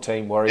 same old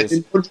team, Warriors.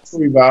 And then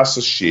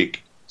Tuivasa-Sheck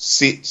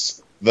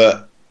sets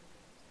the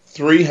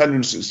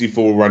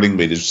 364 running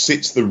metres,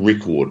 sets the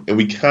record, and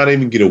we can't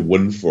even get a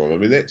win for him. I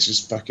mean, that's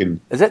just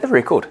fucking... Is that the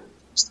record?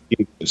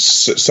 It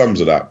sums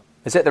it up.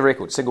 Is that the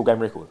record, single game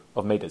record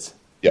of metres?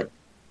 Yep.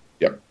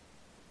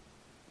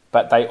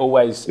 But they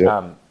always,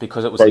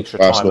 because it was extra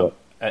time,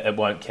 it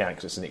won't count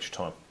because it's an extra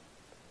time.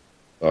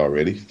 Oh,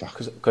 really?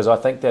 Because I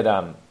think that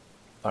I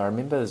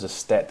remember there's a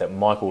stat that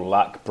Michael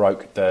Luck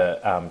broke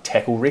the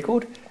tackle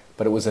record,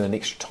 but it was in an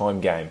extra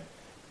time game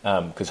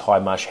because High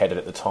Marsh had it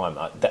at the time.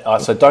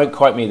 So don't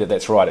quote me that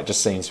that's right. It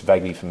just seems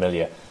vaguely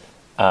familiar.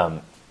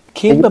 Ken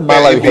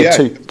Mamalo had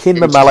 2. Ken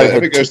Mamalo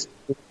had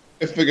 2.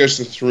 If it goes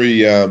to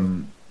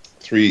 3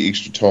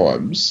 extra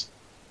times,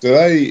 do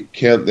they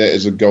count that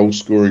as a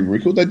goal-scoring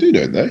record? They do,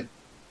 don't they?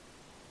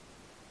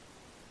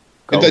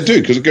 And they do,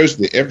 because it goes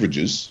to the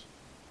averages.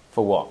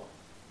 For what?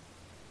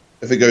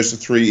 If it goes to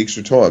 3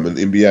 extra time in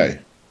the NBA.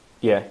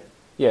 Yeah.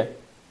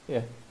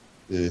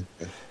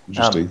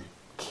 Interesting.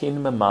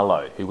 Ken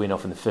Mamalo, who went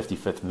off in the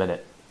 55th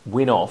minute,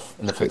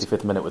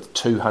 with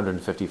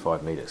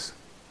 255 metres.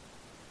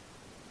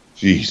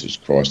 Jesus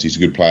Christ, he's a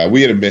good player.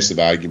 We had a massive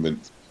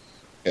argument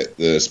at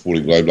the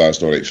Sporting Globe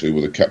last night, actually,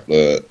 with a couple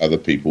of other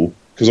people,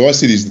 because I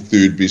said he's the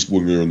 3rd best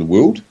winger in the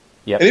world.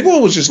 Yep. And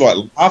everyone was just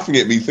laughing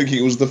at me, thinking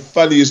it was the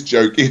funniest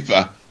joke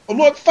ever. I'm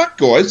like, fuck,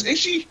 guys,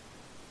 actually...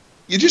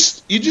 You're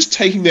just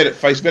taking that at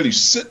face value.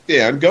 Sit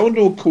down, go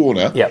into a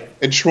corner,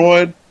 and try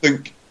and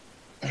think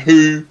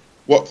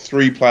what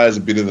 3 players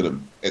are better than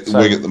him at the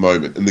wing at the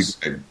moment in the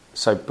game.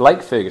 So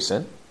Blake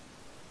Ferguson,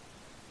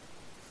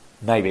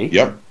 maybe.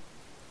 Yep.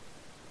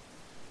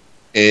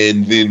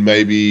 And then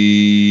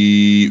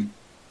maybe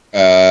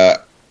Ado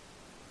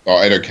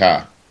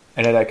Carr.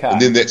 And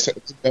then that's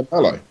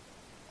Malo.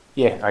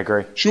 Yeah, I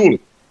agree.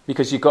 Surely.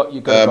 Because you've got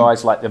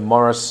guys like the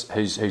Morris,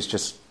 who's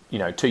just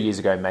 2 years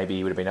ago maybe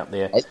he would have been up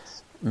there.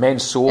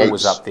 Mansour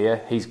was up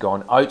there. He's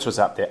gone. Oates was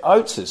up there.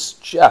 Oates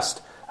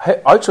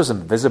was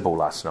invisible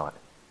last night.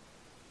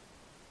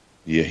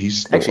 Yeah,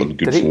 he's not on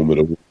good form at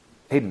all.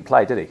 He didn't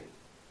play, did he?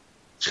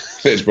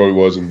 That's probably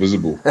why he's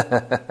invisible.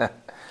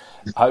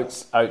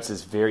 Oates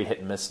is very hit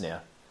and miss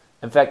now.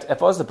 In fact,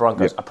 if I was the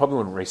Broncos, I probably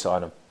wouldn't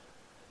re-sign him.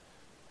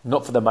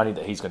 Not for the money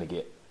that he's going to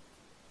get.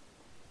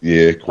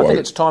 Yeah, quite. I think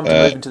it's time to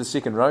move into the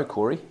second row,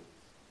 Corey.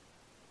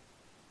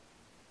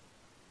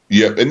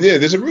 Yeah, and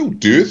there's a real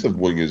dearth of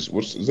wingers.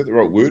 Is that the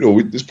right word?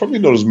 Or there's probably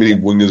not as many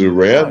wingers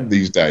around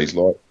these days.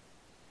 I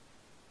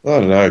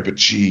don't know,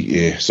 but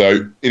yeah.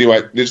 So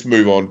anyway, let's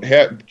move on.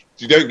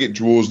 You don't get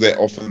draws that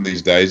often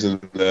these days, and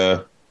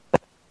would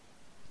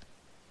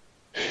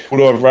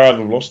I have rather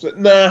have lost it?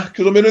 Nah,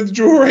 because the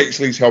draw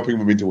actually is helping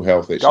with mental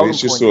health. Actually,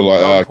 it's just sort of like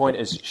Golden Point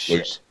is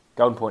shit.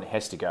 Golden Point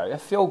has to go. A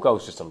field goal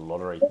is just a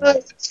lottery. No,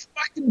 it's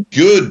fucking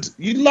good.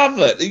 You love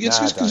it. It's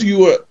just because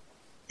you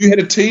had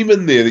a team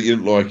in there that you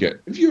didn't like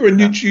it. If you were a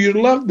neutral, you'd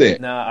love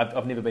that. No,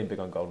 I've never been big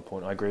on Golden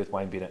Point. I agree with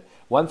Wayne Bennett.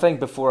 One thing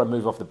before I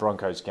move off the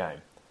Broncos game.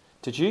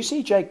 Did you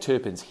see Jake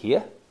Turpin's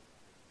hair?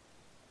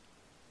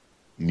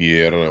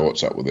 Yeah, I don't know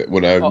what's up with it.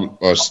 When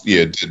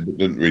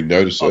didn't really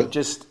notice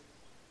it.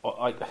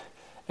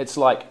 It's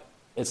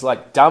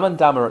like Dumb and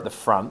Dumber at the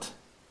front,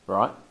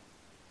 right?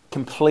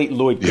 Complete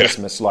Lloyd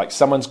Christmas, like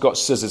someone's got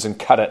scissors and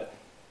cut it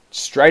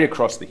straight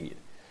across the head.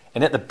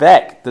 And at the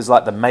back, there's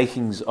like the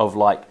makings of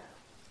like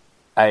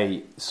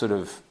a sort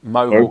of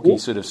mohawky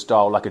sort of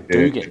style, like a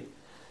Dugan.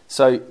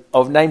 So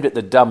I've named it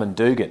the Dumb and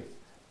Dugan.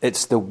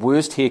 It's the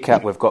worst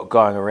haircut we've got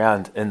going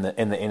around in the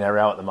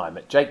NRL at the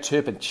moment. Jake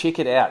Turpin, check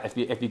it out.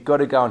 If you've got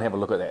to go and have a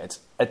look at that,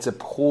 it's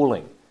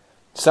appalling.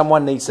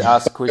 Someone needs to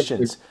ask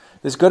questions.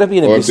 There's got to be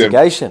an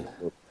investigation.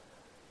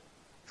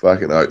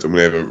 Fucking oats. I'm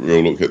going to have a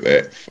real look at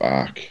that.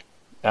 Fuck.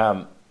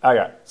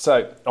 Okay,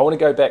 so I want to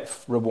go back,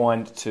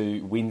 rewind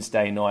to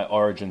Wednesday night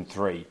Origin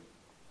 3.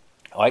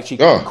 I actually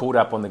caught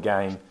up on the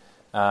game.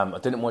 I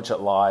didn't watch it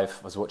live.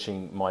 I was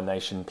watching my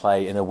nation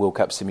play in a World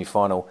Cup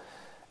semi-final,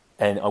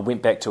 and I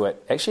went back to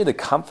it. Actually, the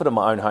comfort of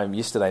my own home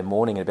yesterday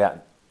morning at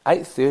about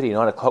 8:30,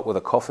 9 o'clock with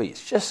a coffee.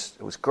 It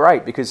was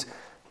great because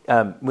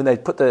when they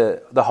put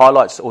the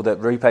highlights or the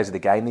replays of the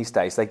game these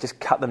days, they just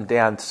cut them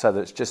down so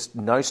that it's just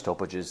no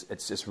stoppages.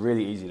 It's just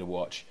really easy to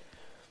watch.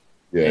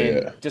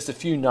 Yeah. Just a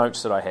few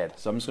notes that I had.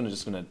 So I'm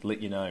just going to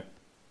let you know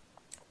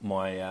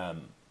my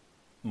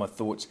my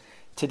thoughts.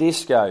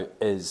 Tedesco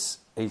he's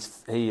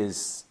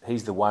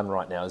the one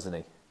right now, isn't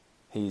he?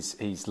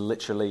 He's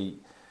literally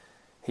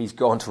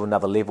gone to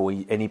another level.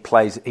 He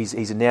plays.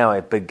 He's now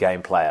a big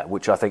game player,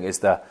 which I think is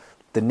the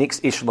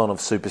next echelon of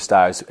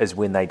superstars is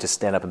when they just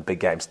stand up in big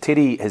games.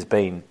 Teddy has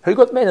been... Who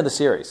got the man of the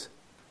series?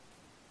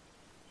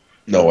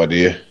 No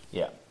idea.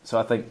 Yeah. So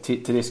I think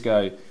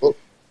Tedesco,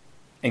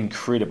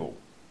 incredible.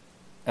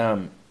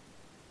 The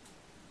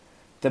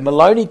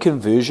Maloney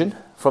conversion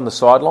from the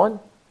sideline,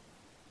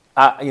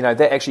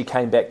 that actually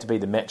came back to be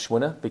the match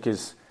winner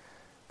because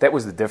that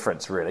was the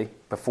difference, really,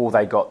 before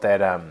they got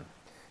that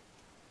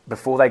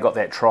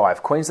try.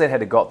 If Queensland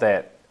had got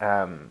that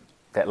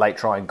late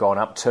try and gone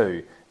up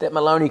 2, that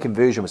Maloney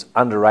conversion was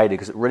underrated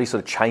because it really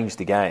sort of changed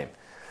the game.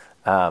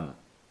 And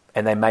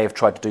they may have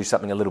tried to do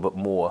something a little bit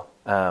more,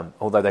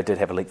 although they did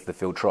have a length of the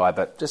field try.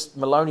 But just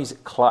Maloney's a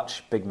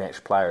clutch big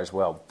match player as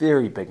well.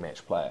 Very big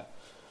match player.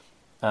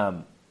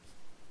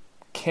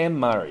 Cam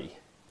Murray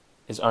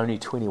is only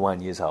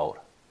 21 years old.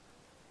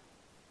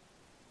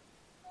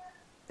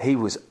 He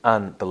was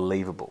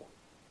unbelievable.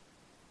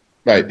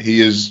 Mate, he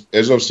is,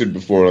 as I've said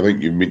before, and I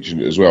think you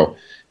mentioned it as well,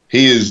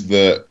 he is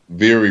the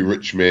very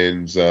rich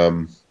man's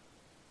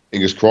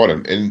Angus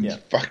Crichton. And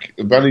fuck,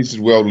 the Bunnies did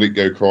well to let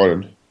go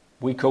Crichton.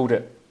 We called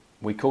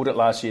it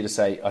last year to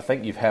say, I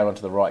think you've held on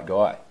to the right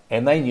guy.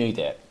 And they knew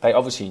that. They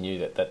obviously knew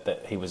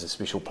that he was a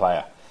special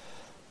player.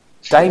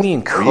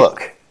 Damien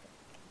Cook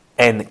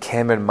and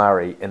Cameron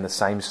Murray in the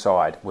same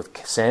side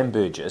with Sam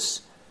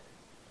Burgess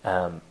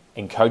and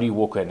Cody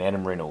Walker and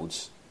Adam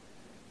Reynolds.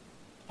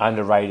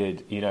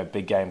 Underrated,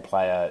 big game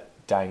player,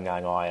 Dane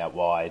Ngai out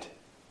wide.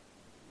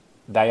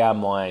 They are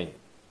my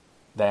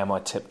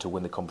tip to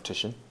win the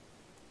competition.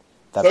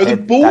 The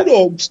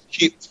Bulldogs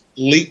kept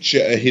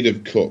Leacher ahead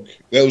of Cook.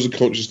 That was a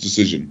conscious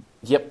decision.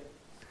 Yep.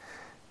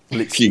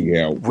 Fucking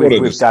hell.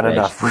 We've done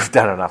enough. We've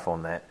done enough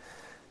on that.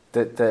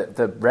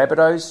 The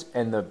Rabbitohs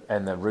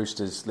and the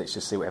Roosters, let's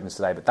just see what happens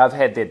today. But they've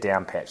had their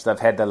down patch. They've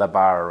had the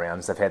Labara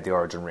rounds. They've had the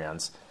Origin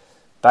rounds.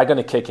 They're going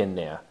to kick in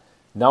now.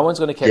 No one's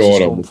going to catch the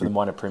Storm for the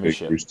minor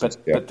premiership.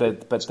 But the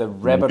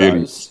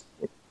Rabbitohs,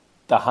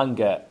 the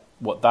hunger,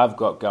 what they've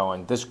got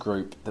going, this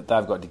group that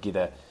they've got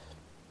together,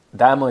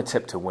 they're my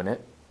tip to win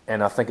it.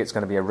 And I think it's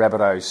going to be a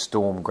Rabbitohs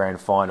Storm grand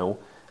final.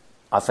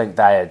 I think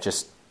they are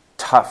just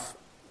tough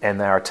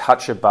and they're a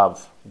touch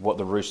above what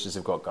the Roosters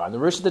have got going. The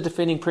Roosters are the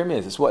defending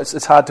premiers.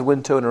 It's hard to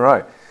win 2 in a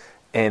row.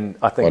 And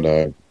I think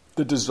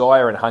the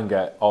desire and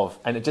hunger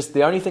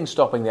the only thing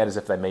stopping that is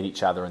if they meet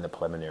each other in the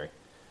preliminary.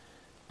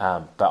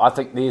 But I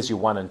think there's your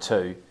 1 and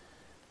 2.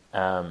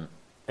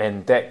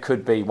 And that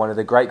could be one of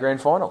the great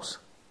grand finals.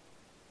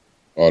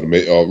 I'd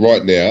admit,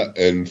 right now,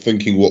 and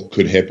thinking what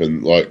could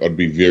happen, I'd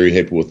be very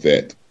happy with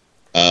that.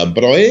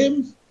 But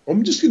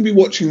I'm just going to be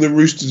watching the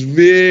Roosters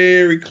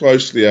very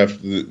closely after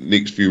the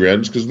next few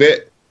rounds because I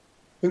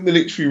think the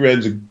next few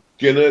rounds are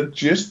going to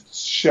just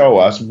show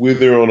us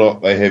whether or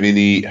not they have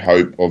any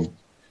hope of.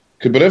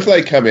 But if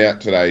they come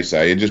out today,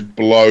 say, and just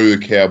blow the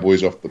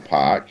Cowboys off the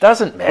park,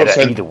 doesn't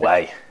matter either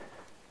way.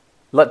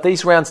 Like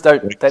these rounds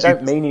don't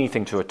mean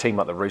anything to a team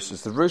like the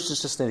Roosters. The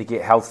Roosters just need to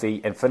get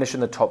healthy and finish in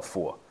the top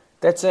 4.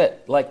 That's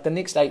it. Like the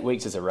next 8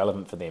 weeks is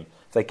irrelevant for them.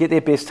 If they get their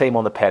best team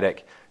on the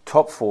paddock,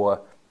 top 4.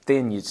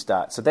 Then you'd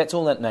start. So that's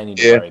all that they need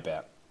to worry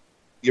about.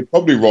 You're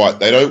probably right.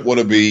 They don't want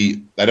to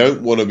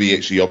be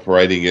actually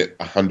operating at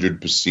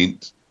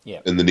 100%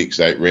 in the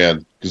next 8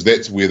 rounds because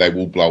that's where they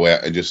will blow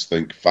out and just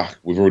think, "Fuck,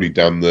 we've already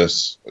done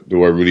this.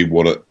 Do I really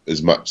want it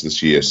as much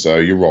this year?" So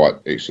you're right.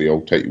 Actually,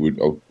 I'll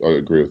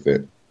agree with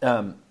that.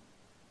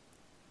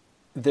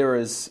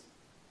 There's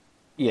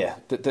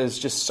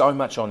just so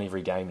much on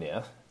every game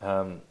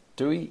now.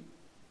 Do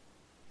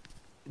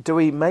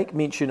we make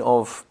mention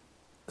of?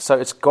 So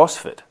it's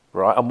Gosford.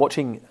 Right, I'm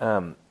watching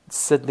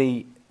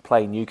Sydney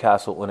play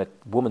Newcastle in a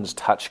women's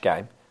touch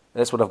game.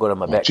 That's what I've got on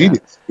my background.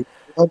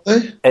 Aren't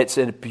they? It's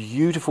a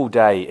beautiful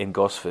day in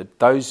Gosford.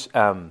 Those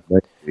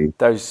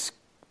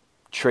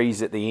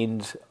trees at the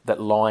end that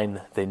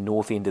line the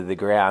north end of the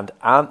ground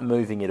aren't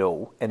moving at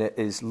all, and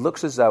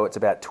looks as though it's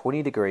about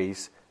 20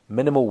 degrees,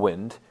 minimal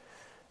wind.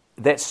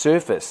 That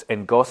surface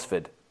in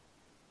Gosford,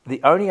 the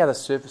only other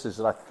surfaces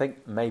that I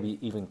think maybe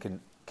even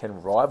can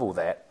rival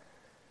that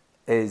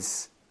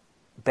is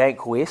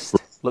Bank West,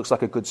 looks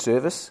like a good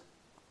surface,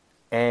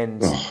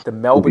 and the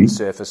Melbourne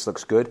surface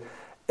looks good.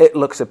 It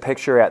looks a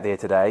picture out there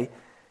today.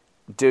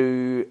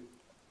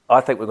 I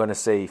think we're going to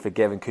see, for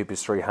Gavin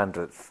Cooper's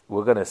 300th,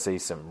 we're going to see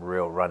some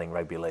real running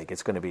rugby league.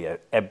 It's going to be an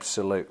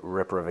absolute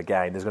ripper of a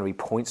game. There's going to be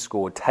points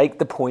scored. Take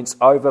the points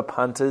over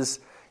punters.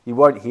 You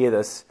won't hear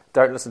this.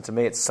 Don't listen to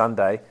me. It's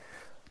Sunday.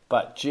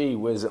 But gee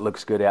whiz, it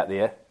looks good out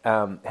there.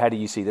 How do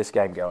you see this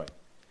game going?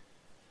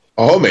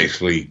 I'm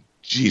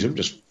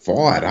just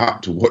fired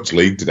up to watch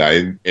league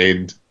today.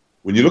 And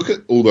when you look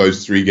at all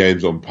those 3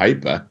 games on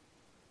paper,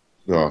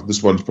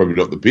 this one's probably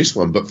not the best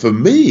one, but for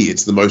me,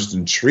 it's the most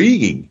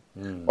intriguing.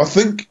 I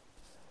think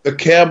the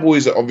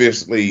Cowboys are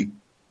obviously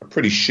a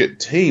pretty shit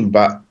team,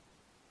 but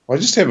I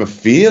just have a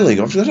feeling.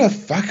 I've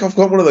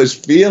got one of those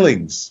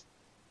feelings.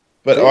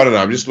 But I don't know,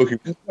 I'm just looking.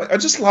 I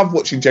just love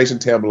watching Jason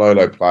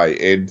Taumalolo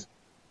play, and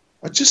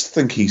I just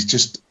think he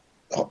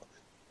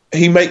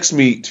makes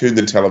me turn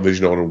the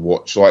television on and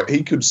watch. Like,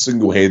 he could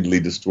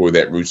single-handedly destroy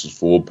that Roosters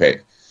forward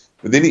pack.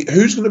 But then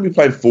who's going to be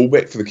playing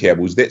fullback for the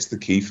Cowboys? That's the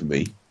key for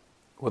me.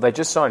 Well, they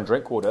just signed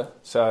Drinkwater,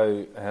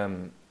 so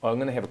I'm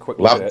going to have a quick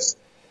look at it.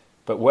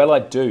 But while I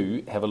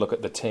do have a look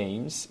at the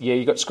teams,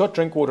 you got Scott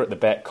Drinkwater at the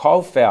back,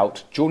 Kyle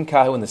Felt, Jordan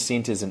Cahill in the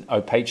centres, and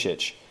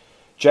Opecic,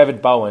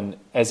 Javid Bowen,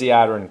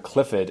 Asiata, and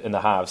Clifford in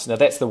the halves. Now,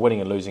 that's the winning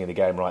and losing of the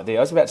game right there.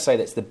 I was about to say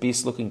that's the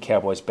best-looking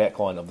Cowboys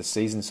backline of the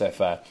season so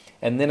far.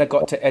 And then I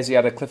got to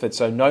Asiata Clifford,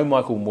 so no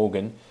Michael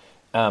Morgan.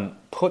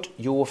 Put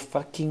your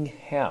fucking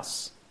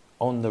house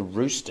on the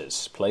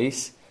Roosters,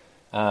 please.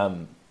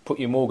 Put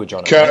your mortgage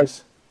on it,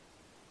 please.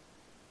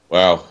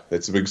 Wow,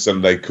 that's a big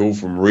Sunday call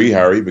from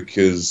Harry,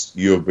 because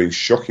you have been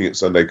shocking at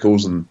Sunday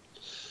calls. And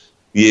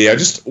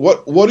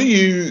what do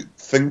you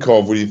think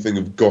of when you think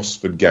of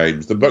Gosford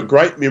games? The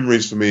great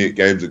memories for me at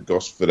games at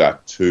Gosford are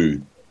 2.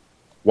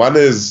 One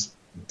is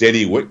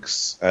Danny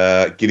Wicks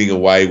getting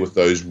away with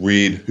those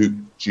red hoop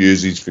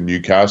jerseys for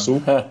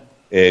Newcastle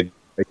and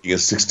making a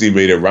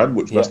 60-metre run,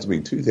 which must have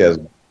been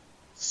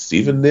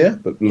 2007 now,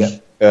 but it was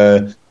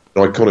an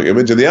iconic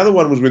image. And the other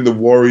one was when the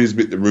Warriors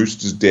beat the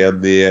Roosters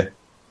down there.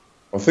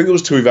 I think it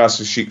was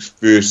Tuivasa-Sheck's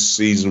first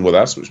season with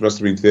us, which must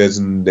have been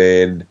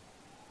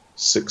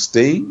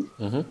 2016.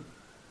 Mm-hmm.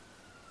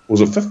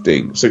 Was it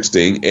 15?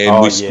 16.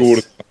 And we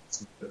scored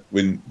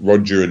when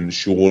Roger and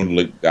Sean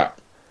linked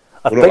up.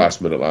 Not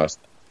last minute,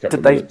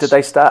 Did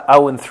they start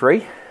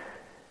 0-3?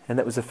 And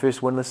that was the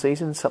first win of the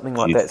season? Something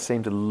like that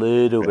seemed a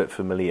little bit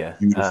familiar.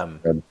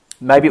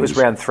 Maybe it was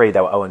round 3,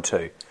 they were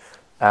 0-2.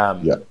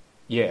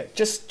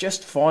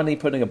 Just finally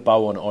putting a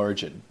bow on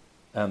Origin.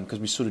 Because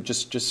we sort of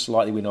just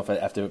slightly went off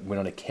after went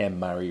on a Cam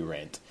Murray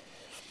rant.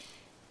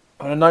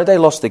 I know they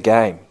lost the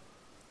game,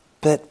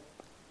 but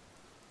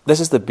this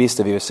is the best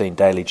I've ever seen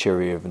Daly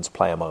Cherry Evans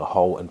play in my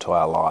whole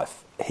entire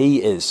life.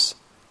 He is.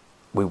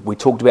 We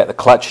talked about the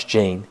clutch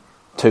gene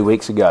 2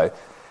 weeks ago.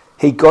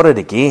 He got it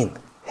again.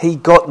 He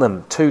got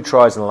them 2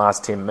 tries in the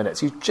last 10 minutes.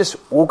 He's just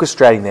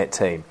orchestrating that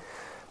team.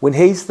 When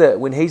he's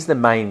the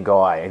main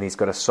guy and he's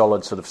got a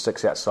solid sort of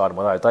 6 outside him,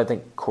 although I don't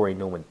think Corey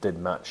Norman did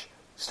much.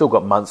 Still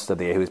got Munster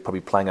there, who was probably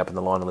playing up in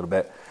the line a little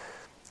bit.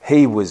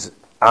 He was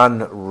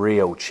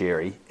unreal,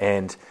 Cherry,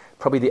 and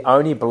probably the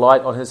only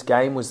blight on his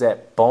game was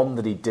that bomb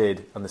that he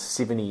did on the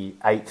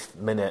 78th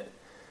minute.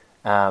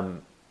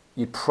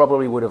 You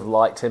probably would have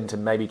liked him to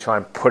maybe try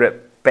and put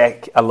it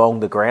back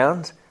along the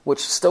ground, which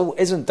still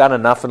isn't done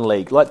enough in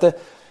league. Like the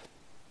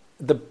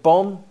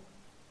bomb,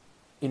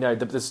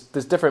 there's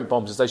different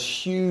bombs. There's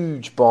those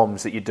huge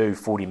bombs that you do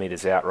 40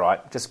 metres out,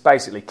 right? Just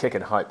basically kick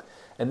and hope.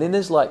 And then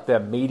there's like the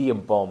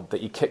medium bomb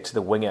that you kick to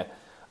the winger.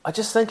 I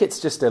just think it's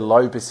just a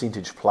low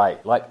percentage play.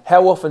 Like,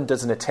 how often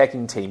does an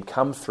attacking team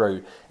come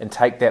through and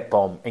take that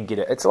bomb and get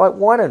it? It's like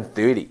 1 in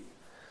 30.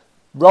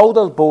 Roll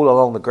the ball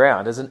along the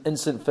ground as an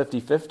instant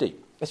 50-50.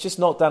 It's just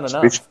not done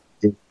enough.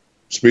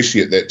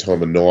 Especially at that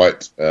time of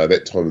night,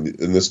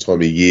 in this time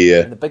of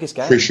year. In the biggest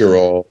game. Pressure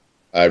on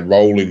a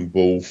rolling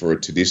ball for a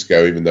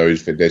Tedesco, even though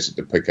he's fantastic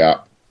to pick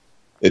up.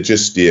 It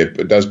just,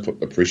 it does put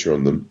the pressure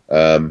on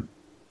them.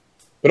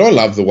 But I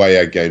love the way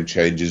our game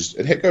changes.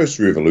 It goes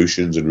through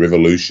evolutions and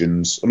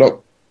revolutions.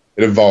 It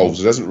evolves.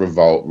 It doesn't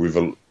revolt. We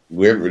haven't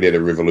really had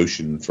a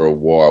revolution for a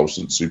while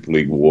since Super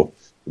League War,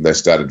 when they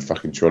started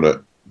fucking trying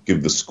to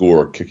give the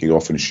scorer kicking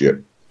off and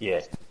shit.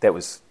 Yeah,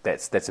 that's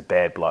a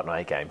bad blight on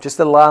a game. Just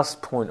the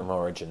last point of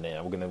Origin.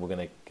 Now we're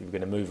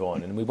gonna move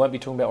on, and we won't be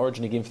talking about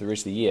Origin again for the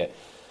rest of the year.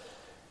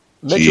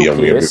 Mitchell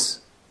Pearce.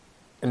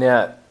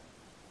 Now,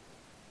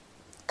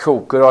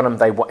 cool, good on him.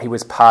 He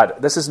was part.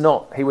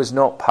 He was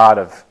not part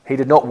of. He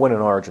did not win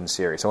an Origin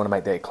series. I want to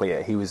make that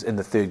clear. He was in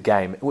the third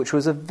game, which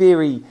was a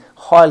very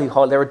highly.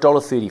 They're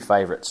 $1.30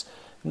 favourites.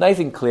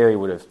 Nathan Cleary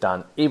would have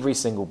done every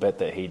single bit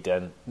that he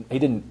did. He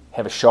didn't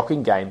have a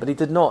shocking game, but he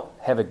did not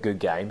have a good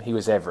game. He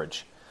was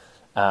average.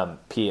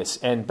 Pearce.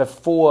 And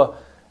before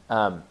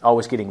I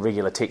was getting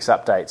regular text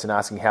updates and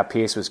asking how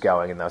Pearce was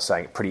going, and they were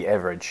saying pretty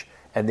average.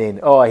 And then,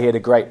 he had a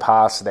great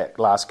pass, that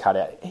last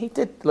cutout. He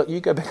did. Look, you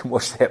go back and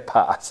watch that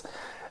pass.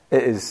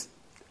 It is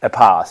a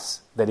pass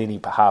that any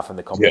half in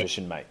the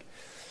competition make.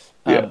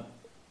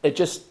 It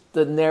just,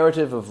 the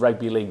narrative of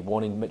rugby league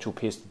wanting Mitchell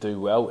Pearce to do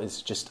well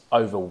is just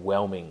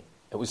overwhelming.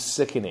 It was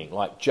sickening.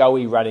 Like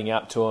Joey running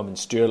up to him and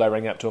Sterlo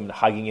running up to him and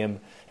hugging him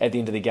at the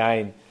end of the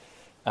game.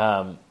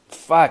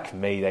 Fuck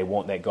me, they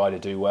want that guy to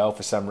do well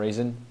for some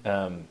reason.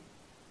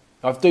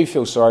 I do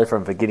feel sorry for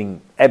him for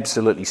getting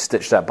absolutely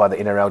stitched up by the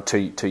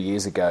NRL two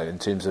years ago in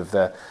terms of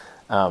the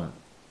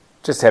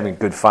just having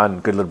good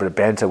fun, good little bit of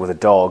banter with a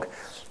dog.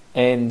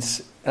 And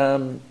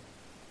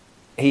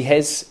he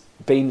has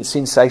been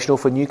sensational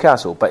for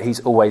Newcastle, but he's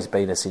always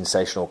been a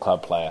sensational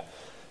club player.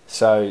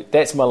 So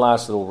that's my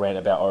last little rant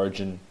about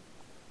Origin.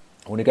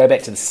 I want to go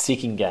back to the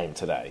second game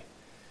today.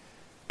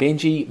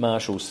 Benji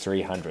Marshall's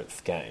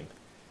 300th game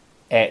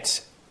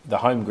at the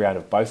home ground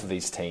of both of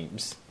these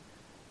teams.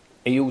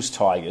 Eels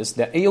Tigers.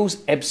 Now, Eels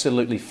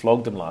absolutely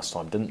flogged them last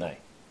time, didn't they?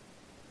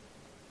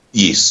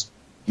 Yes.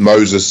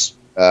 Moses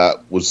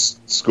was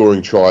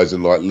scoring tries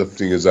and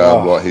lifting his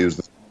arm like he was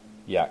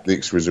the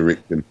next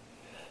resurrection.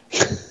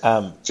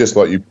 Just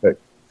like you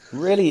picked.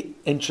 Really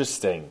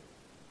interesting.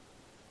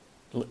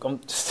 Look,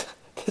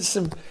 there's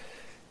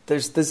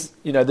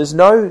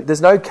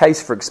no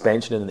case for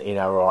expansion in the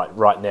NRL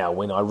right now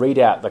when I read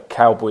out the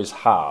Cowboys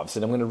halves,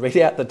 and I'm going to read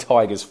out the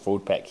Tigers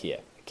forward pack here.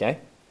 Okay.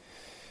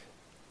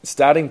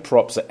 Starting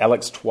props are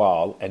Alex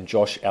Twal and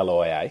Josh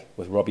Aloiai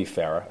with Robbie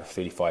Farah, a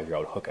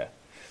 35-year-old hooker.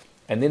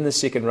 And then the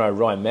second row,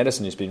 Ryan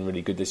Madison, who's been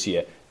really good this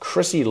year,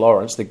 Chrissy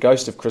Lawrence, the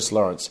ghost of Chris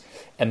Lawrence,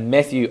 and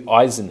Matthew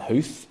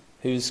Eisenhuth,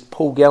 who's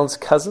Paul Gallen's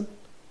cousin,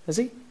 is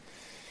he?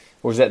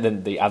 Or is that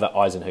the other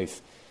Eisenhuth?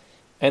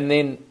 And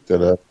then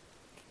a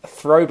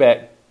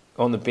throwback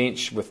on the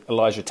bench with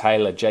Elijah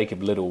Taylor,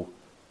 Jacob Little,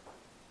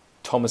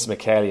 Thomas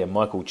McCallie, and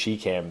Michael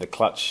Cheekham, the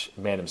clutch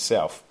man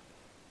himself.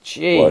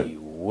 Gee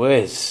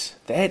whiz,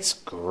 that's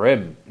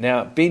grim.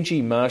 Now,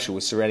 Benji Marshall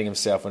is surrounding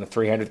himself in a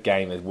 300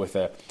 game with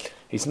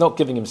he's not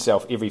giving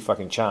himself every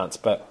fucking chance,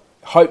 but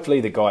hopefully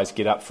the guys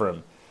get up for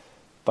him.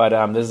 But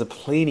there's a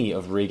plenty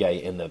of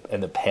reggae in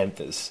the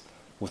Panthers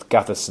with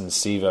Gutherson,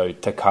 Sivo,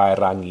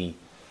 Takairangi,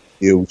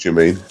 Eels, you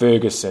mean?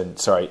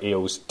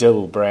 Eels,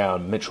 Dill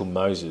Brown, Mitchell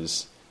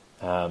Moses.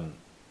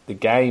 The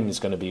game is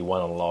going to be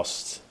won and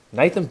lost.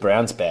 Nathan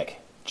Brown's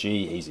back.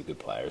 Gee, he's a good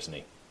player, isn't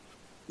he?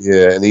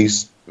 Yeah, and I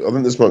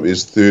think this might be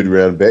his third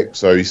round back,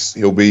 so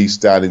he'll be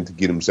starting to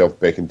get himself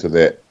back into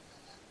that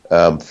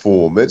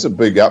form. That's a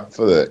big up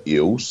for the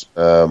Eels.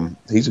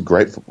 He's a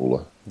great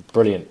footballer.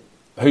 Brilliant.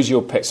 Who's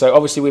your pick? So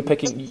obviously we're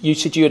picking. You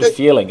said you had a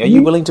feeling. Are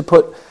you willing to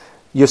put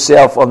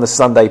yourself on the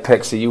Sunday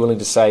picks? Are you willing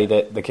to say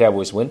that the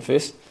Cowboys win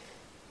first?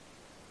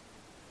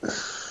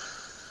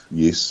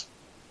 Yes.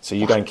 So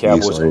you're going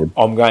Cowboys. Yes,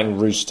 I'm going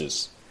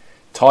Roosters.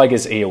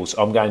 Tigers, Eels.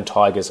 I'm going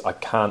Tigers. I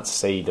can't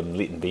see them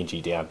letting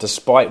Benji down.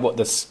 Despite what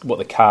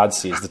the card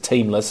says, the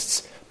team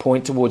lists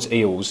point towards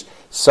Eels.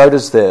 So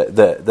does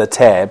the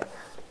tab.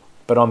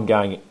 But I'm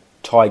going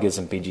Tigers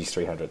and Benji's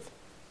 300th.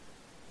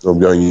 I'm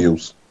going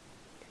Eels.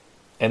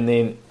 And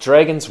then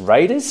Dragons,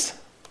 Raiders.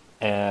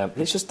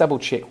 Let's just double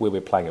check where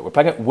we're playing it. We're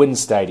playing at Wynn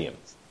Stadium.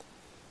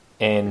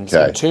 And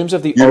in terms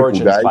of the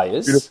Origin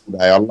players... Beautiful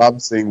day. I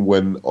love seeing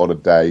Wynn on a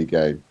day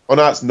game. Oh,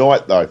 no, it's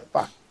night, though.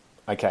 Fuck.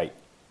 Okay.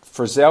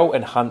 Frizzell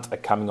and Hunt are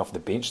coming off the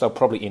bench. They'll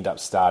probably end up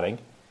starting.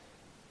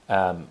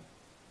 And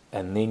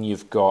then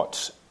you've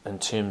got, in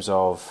terms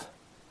of...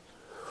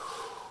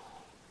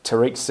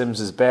 Tariq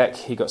Sims is back.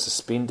 He got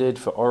suspended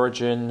for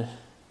Origin.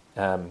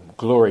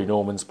 Glory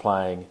Norman's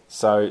playing.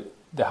 So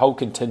the whole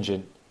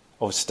contingent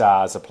of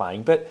stars are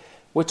playing. But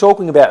we're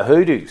talking about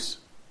hoodoos,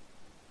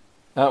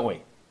 aren't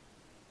we?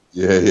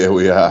 Yeah,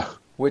 we are.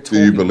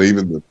 Do you believe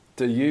in them?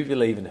 Do you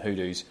believe in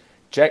hoodoos?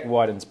 Jack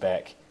Wyden's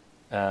back.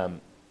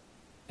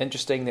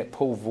 Interesting that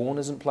Paul Vaughan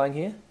isn't playing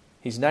here.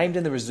 He's named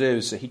in the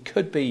reserves, so he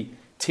could be,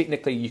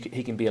 technically,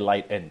 he can be a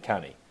late in,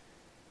 can't he?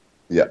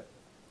 Yeah.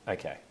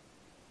 Okay.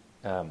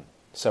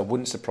 So it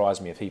wouldn't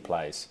surprise me if he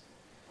plays.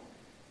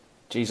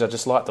 Geez, I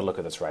just like the look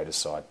of this Raiders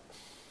side.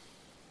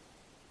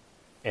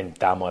 And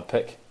they're my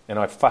pick. And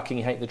I fucking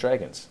hate the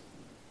Dragons.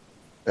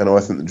 And I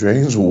think the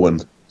Dragons will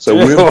win. So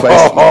we're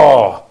placing...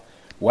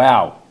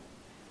 Wow.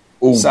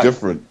 All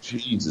different.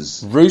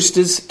 Jesus.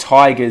 Roosters,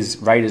 Tigers,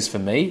 Raiders for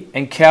me,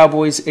 and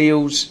Cowboys,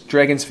 Eels,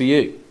 Dragons for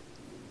you.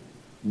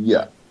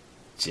 Yeah.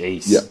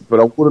 Jeez. Yeah,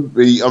 but I wouldn't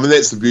be... I mean,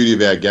 that's the beauty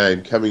of our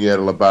game, coming out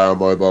of Labara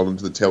Mobile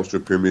into the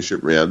Telstra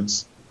Premiership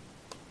rounds.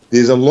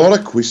 There's a lot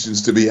of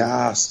questions to be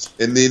asked.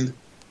 And then...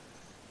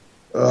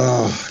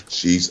 Oh,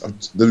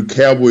 jeez. The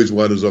Cowboys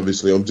one is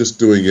obviously... I'm just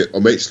doing it.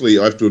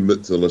 I have to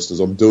admit to the listeners,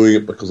 I'm doing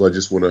it because I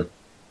just want to...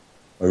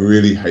 I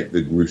really hate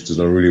the Roosters.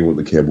 I really want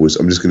the Cowboys.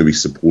 I'm just going to be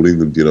supporting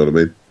them. Do you know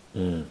what I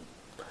mean?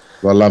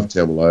 I love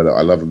Tamalota.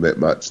 I love him that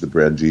much. The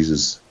Brown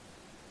Jesus.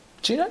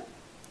 Do you know?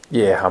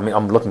 Yeah, I mean,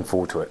 I'm looking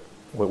forward to it.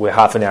 We're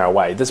half an hour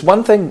away. There's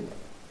one thing,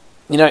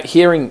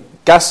 hearing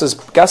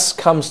Gus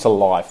comes to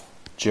life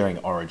during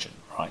Origin,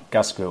 right?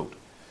 Gus Gould.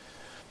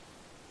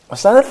 I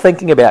started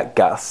thinking about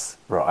Gus,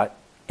 right,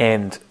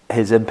 and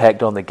his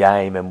impact on the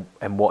game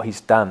and what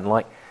he's done.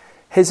 Like,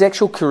 his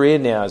actual career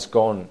now has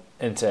gone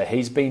into,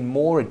 he's been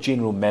more a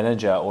general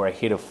manager or a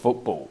head of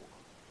football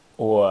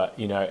or,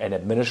 you know, an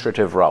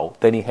administrative role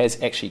than he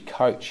has actually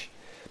coached.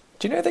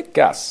 Do you know that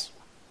Gus,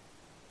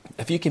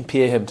 if you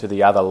compare him to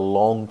the other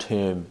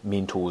long-term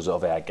mentors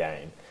of our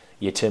game,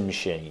 your Tim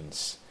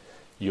Sheens,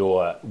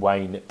 your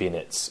Wayne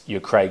Bennett's,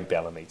 your Craig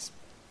Bellamy's,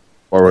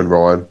 Warren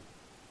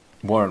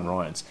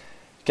Ryan's,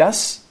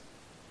 Gus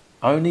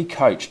only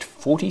coached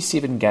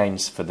 47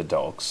 games for the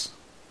Dogs.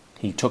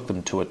 He took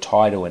them to a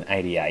title in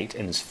 88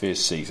 in his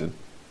first season.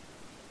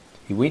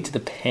 He went to the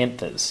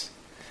Panthers,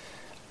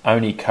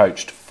 only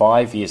coached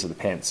 5 years of the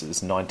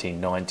Panthers,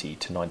 1990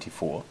 to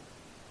 94.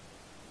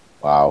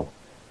 Wow.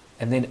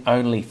 And then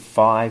only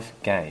 5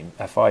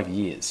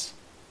 years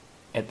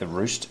at the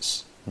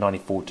Roosters,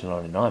 94 to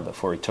 99,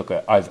 before he took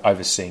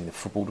overseeing the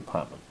football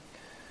department.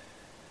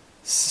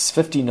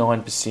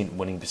 59%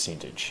 winning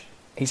percentage.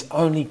 He's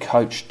only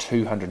coached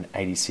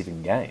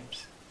 287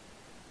 games.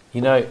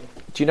 You know,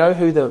 do you know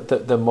who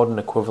the modern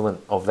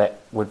equivalent of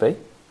that would be?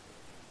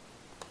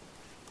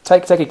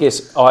 Take a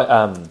guess.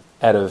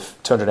 Out of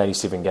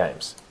 287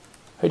 games,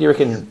 who do you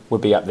reckon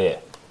would be up there?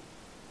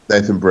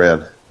 Nathan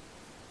Brown.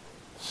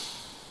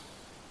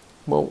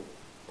 Well,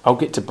 I'll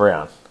get to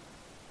Brown.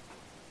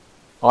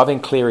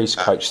 Ivan Cleary's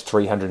coached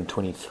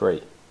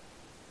 323.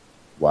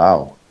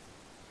 Wow.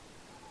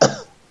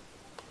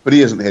 But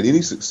he hasn't had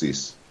any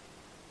success.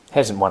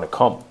 Hasn't won a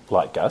comp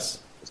like Gus.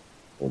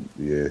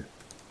 Yeah.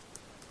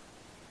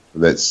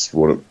 That's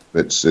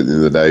that's at the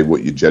end of the day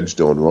what you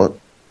judged on, right?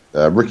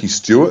 Ricky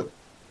Stewart.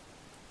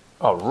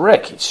 Oh,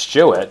 Ricky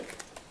Stewart.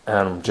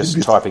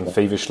 Just typing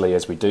feverishly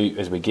as we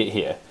get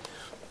here.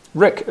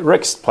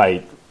 Rick's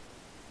played,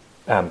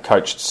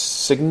 coached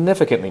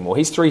significantly more.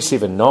 He's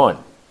 379.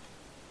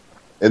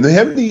 And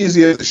how many years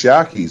he had at the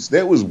Sharkies?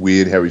 That was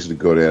weird how he sort of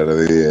got out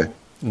of there.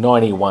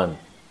 91.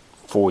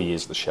 4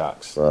 years at the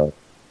Sharks. Right.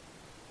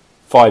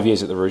 5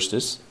 years at the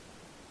Roosters.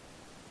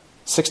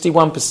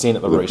 61%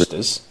 at the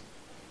Roosters.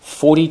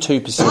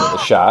 42% at the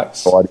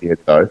Sharks.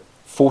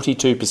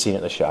 42%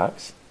 at the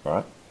Sharks.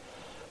 Right.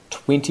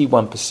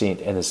 21%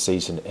 in his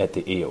season at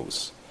the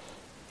Eels.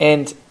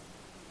 And,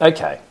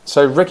 okay,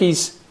 so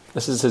Ricky's,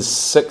 this is his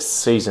 6th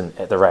season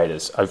at the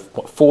Raiders.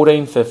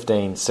 14,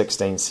 15,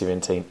 16,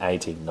 17,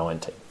 18,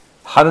 19.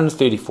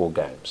 134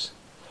 games.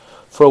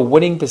 For a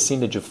winning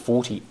percentage of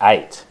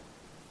 48.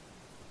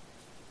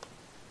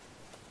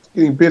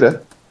 Getting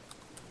better.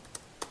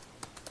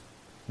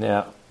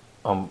 Now,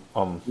 I'm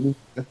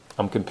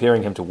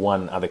comparing him to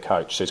one other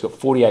coach. So he's got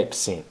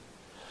 48%.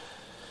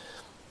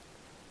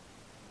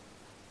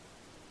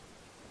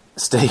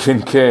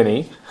 Stephen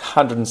Kearney,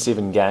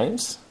 107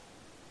 games.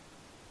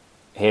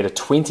 He had a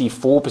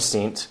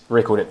 24%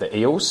 record at the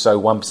Eels, so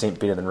 1%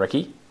 better than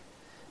Ricky.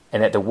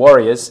 And at the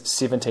Warriors,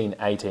 17,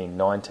 18,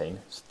 19.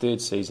 His third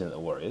season at the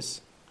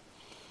Warriors.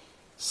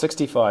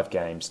 65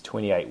 games,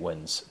 28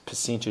 wins.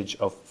 Percentage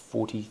of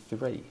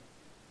 43.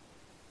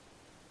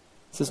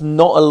 So there's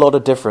not a lot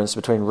of difference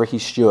between Ricky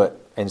Stewart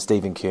and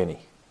Stephen Kearney.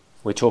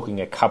 We're talking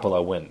a couple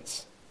of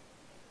wins.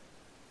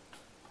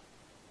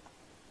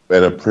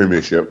 And a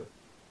premiership.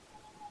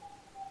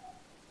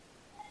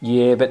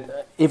 Yeah,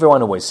 but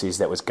everyone always says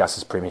that was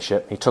Gus's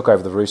premiership. He took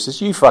over the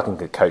Roosters. You fucking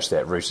could coach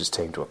that Roosters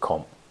team to a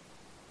comp.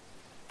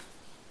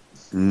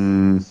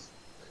 Yeah,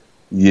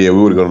 we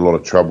would have got a lot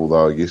of trouble,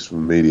 though, I guess,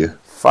 from the media.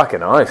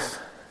 Fucking oath.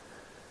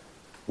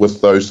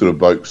 With those sort of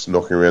blokes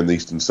knocking around the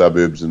eastern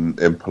suburbs and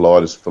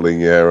Politis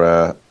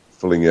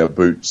filling our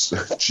boots.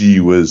 Gee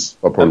whiz,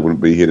 I probably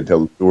wouldn't be here to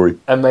tell the story.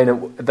 I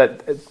mean,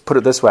 put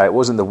it this way, it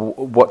wasn't the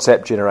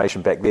WhatsApp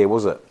generation back there,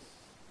 was it?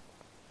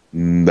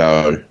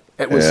 No.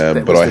 It was, I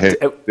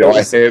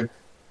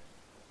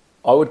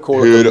would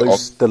call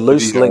it the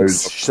loose link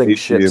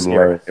ships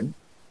era.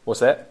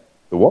 What's that?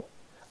 The what?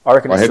 I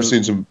reckon. I have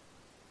seen some.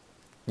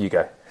 You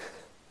go.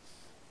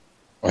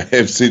 I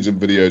have seen some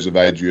videos of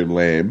Adrian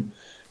Lamb,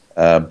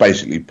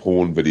 basically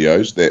porn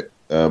videos that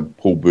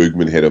Paul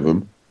Bergman had of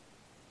him.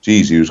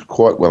 Geez, he was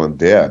quite well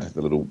endowed,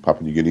 the little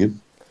Papua New Guinean.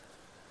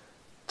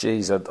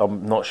 Geez,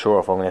 I'm not sure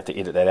if I'm going to have to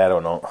edit that out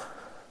or not. What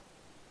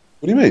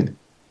do you mean?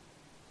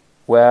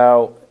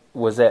 Well,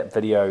 was that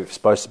video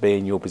supposed to be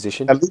in your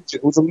position?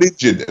 It was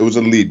alleged. It was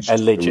alleged.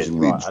 Alleged,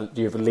 right.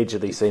 You've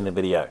allegedly seen the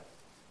video.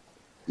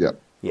 Yeah.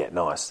 Yeah,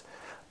 nice.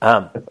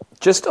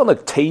 Just on the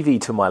TV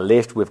to my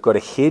left, we've got a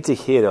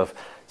head-to-head of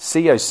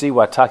Sio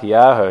Siwa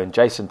Takiaho and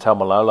Jason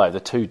Taumalolo, the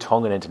two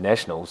Tongan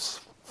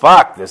internationals.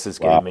 Fuck, this is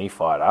getting me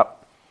fired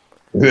up.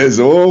 There's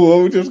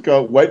all. Just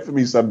can't wait for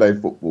me Sunday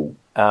football.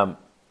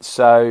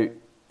 So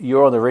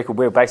you're on the record.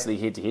 We're basically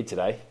head-to-head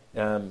today.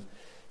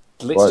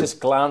 Let's just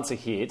glance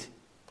ahead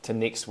to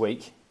next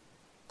week,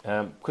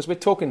 because we're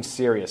talking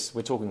serious.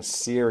 We're talking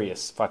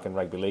serious fucking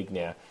rugby league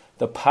now.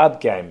 The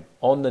pub game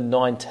on the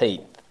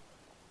 19th.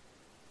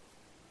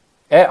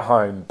 At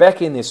home,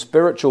 back in their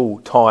spiritual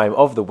time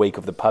of the week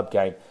of the pub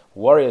game,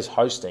 Warriors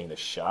hosting the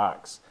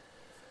Sharks.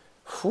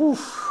 Whew.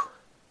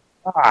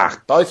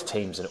 Fuck. Both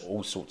teams in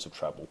all sorts of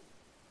trouble.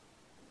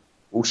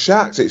 Well,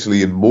 Sharks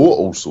actually in more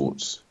all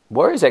sorts.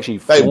 Warriors actually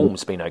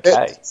form's been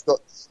okay. It's got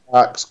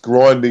Sharks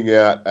grinding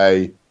out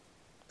a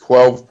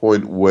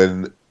 12-point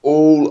win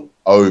all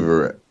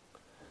over it.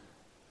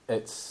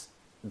 It's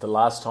the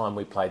last time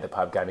we played the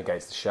pub game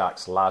against the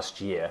Sharks last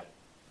year.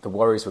 The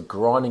Warriors were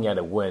grinding out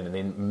a win, and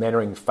then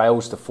Mannering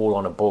fails to fall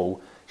on a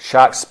ball.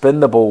 Sharks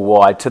spin the ball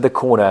wide to the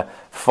corner,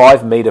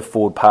 5 metre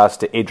forward pass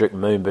to Edric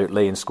Moonboot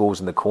Lee and scores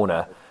in the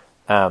corner.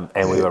 And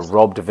we were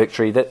robbed a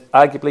victory that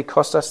arguably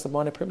cost us the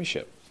minor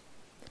premiership.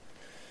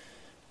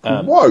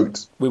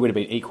 Quote. We would have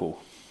been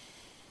equal.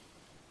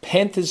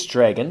 Panthers,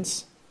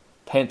 Dragons.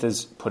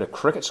 Panthers put a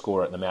cricket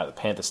score at them out at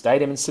the Panther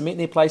Stadium and cement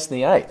their place in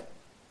the 8.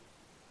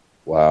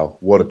 Wow,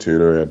 what a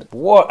turnaround.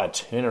 What a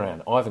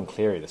turnaround. Ivan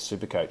Cleary, the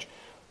super coach.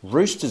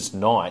 Roosters,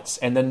 Knights,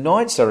 and the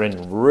Knights are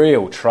in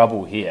real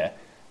trouble here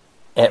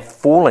at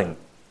falling,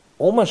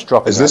 almost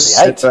dropping Is this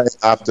out the 8. Saturday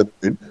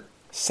afternoon?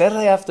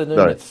 Saturday afternoon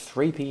No. at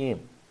 3 p.m.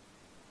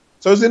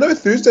 So is there no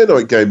Thursday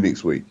night game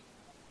next week?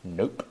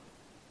 Nope.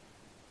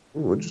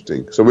 Oh,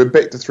 interesting. So we're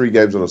back to 3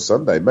 games on a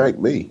Sunday. Make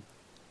me.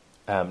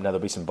 No, there'll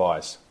be some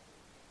buys.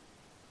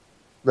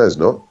 No, it's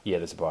not. Yeah,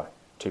 there's a buy.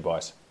 2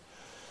 buys.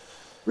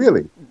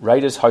 Really?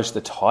 Raiders host the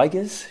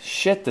Tigers.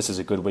 Shit, this is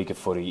a good week of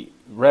footy.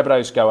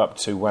 Rabbitohs go up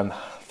to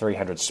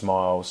 1,300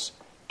 Smiles.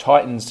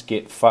 Titans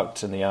get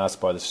fucked in the arse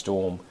by the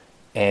Storm.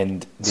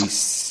 And the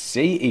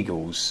Sea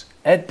Eagles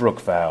at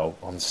Brookvale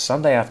on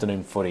Sunday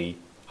afternoon footy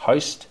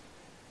host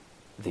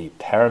the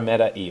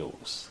Parramatta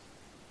Eels.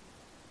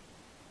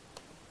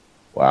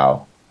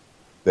 Wow.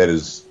 That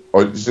is...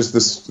 Oh, it's just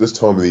this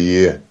time of the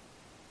year.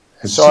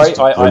 It's Sorry, just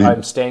I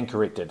brilliant. stand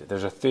corrected.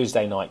 There's a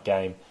Thursday night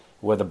game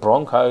where the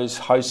Broncos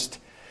host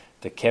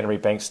the Canterbury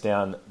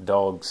Bankstown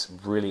Dogs,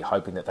 really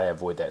hoping that they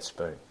avoid that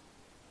spoon.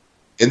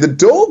 And the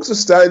Dogs are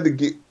starting to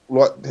get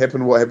what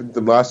happened to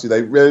them last year.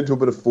 They ran into a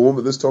bit of form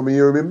at this time of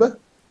year, remember?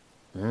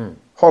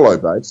 Hollow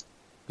base.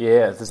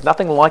 Yeah, there's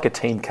nothing like a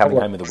team coming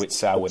home with a wet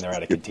sail when they're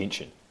out of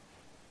contention.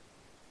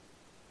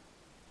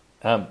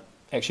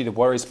 Actually, the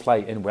Warriors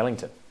play in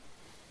Wellington.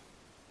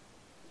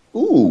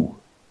 Ooh.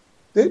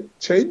 That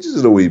changes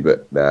it a wee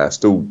bit. Nah,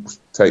 still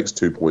takes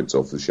 2 points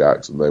off the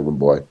Sharks and they win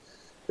by...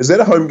 Is that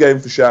a home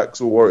game for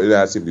Sharks or Warriors?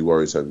 Nah, it's definitely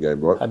Warriors home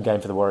game, right? Home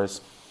game for the Warriors.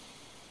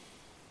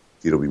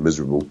 It'll be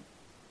miserable.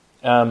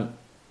 All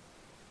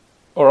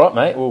right,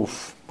 mate. Well,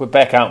 we're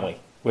back, aren't we?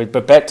 We're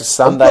back to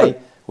Sunday.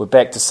 We're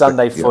back to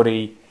Sunday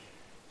footy.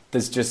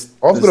 I've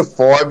got a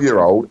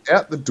 5-year-old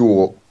out the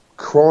door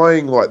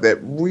crying like that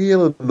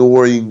real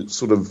annoying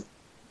sort of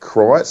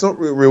cry. It's not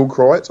real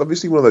cry. It's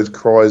obviously one of those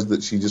cries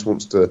that she just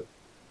wants to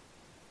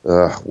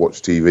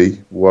watch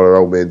TV while her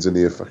old man's in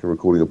here fucking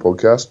recording a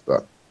podcast.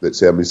 But that's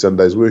how many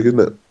Sundays work, isn't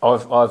it?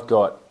 I've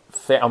got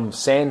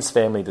Sans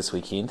family this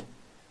weekend,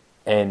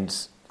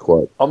 and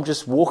I'm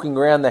just walking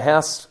around the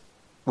house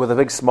with a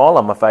big smile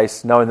on my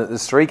face, knowing that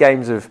there's 3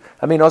 games of...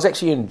 I mean, I was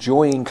actually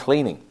enjoying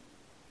cleaning.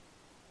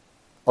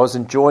 I was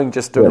enjoying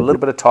just doing a little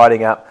bit of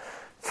tidying up.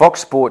 Fox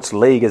Sports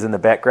League is in the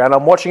background.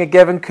 I'm watching a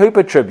Gavin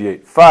Cooper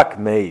tribute. Fuck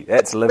me.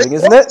 That's living,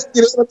 isn't it?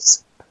 Get out of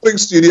the big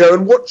studio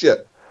and watch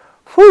it.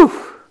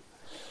 Whew.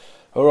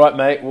 All right,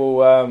 mate.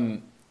 Well,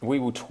 we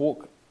will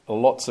talk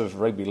lots of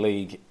rugby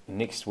league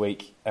next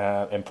week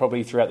and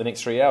probably throughout the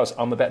next 3 hours.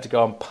 I'm about to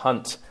go and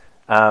punt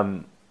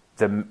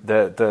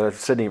the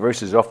Sydney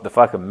Roosters off the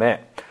fucking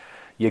mat.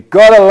 You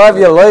gotta love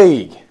your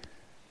league.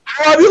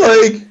 I love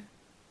your league.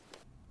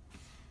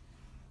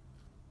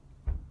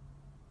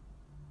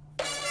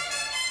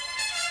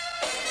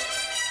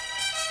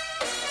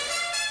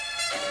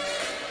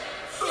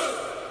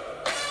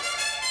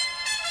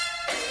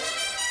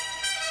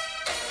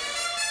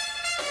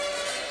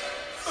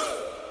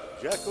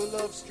 Jacko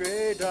loves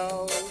stray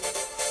dogs.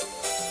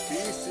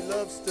 Beastie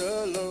loves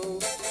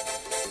Stallone.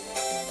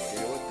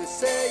 Hear what they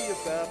say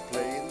about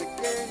playing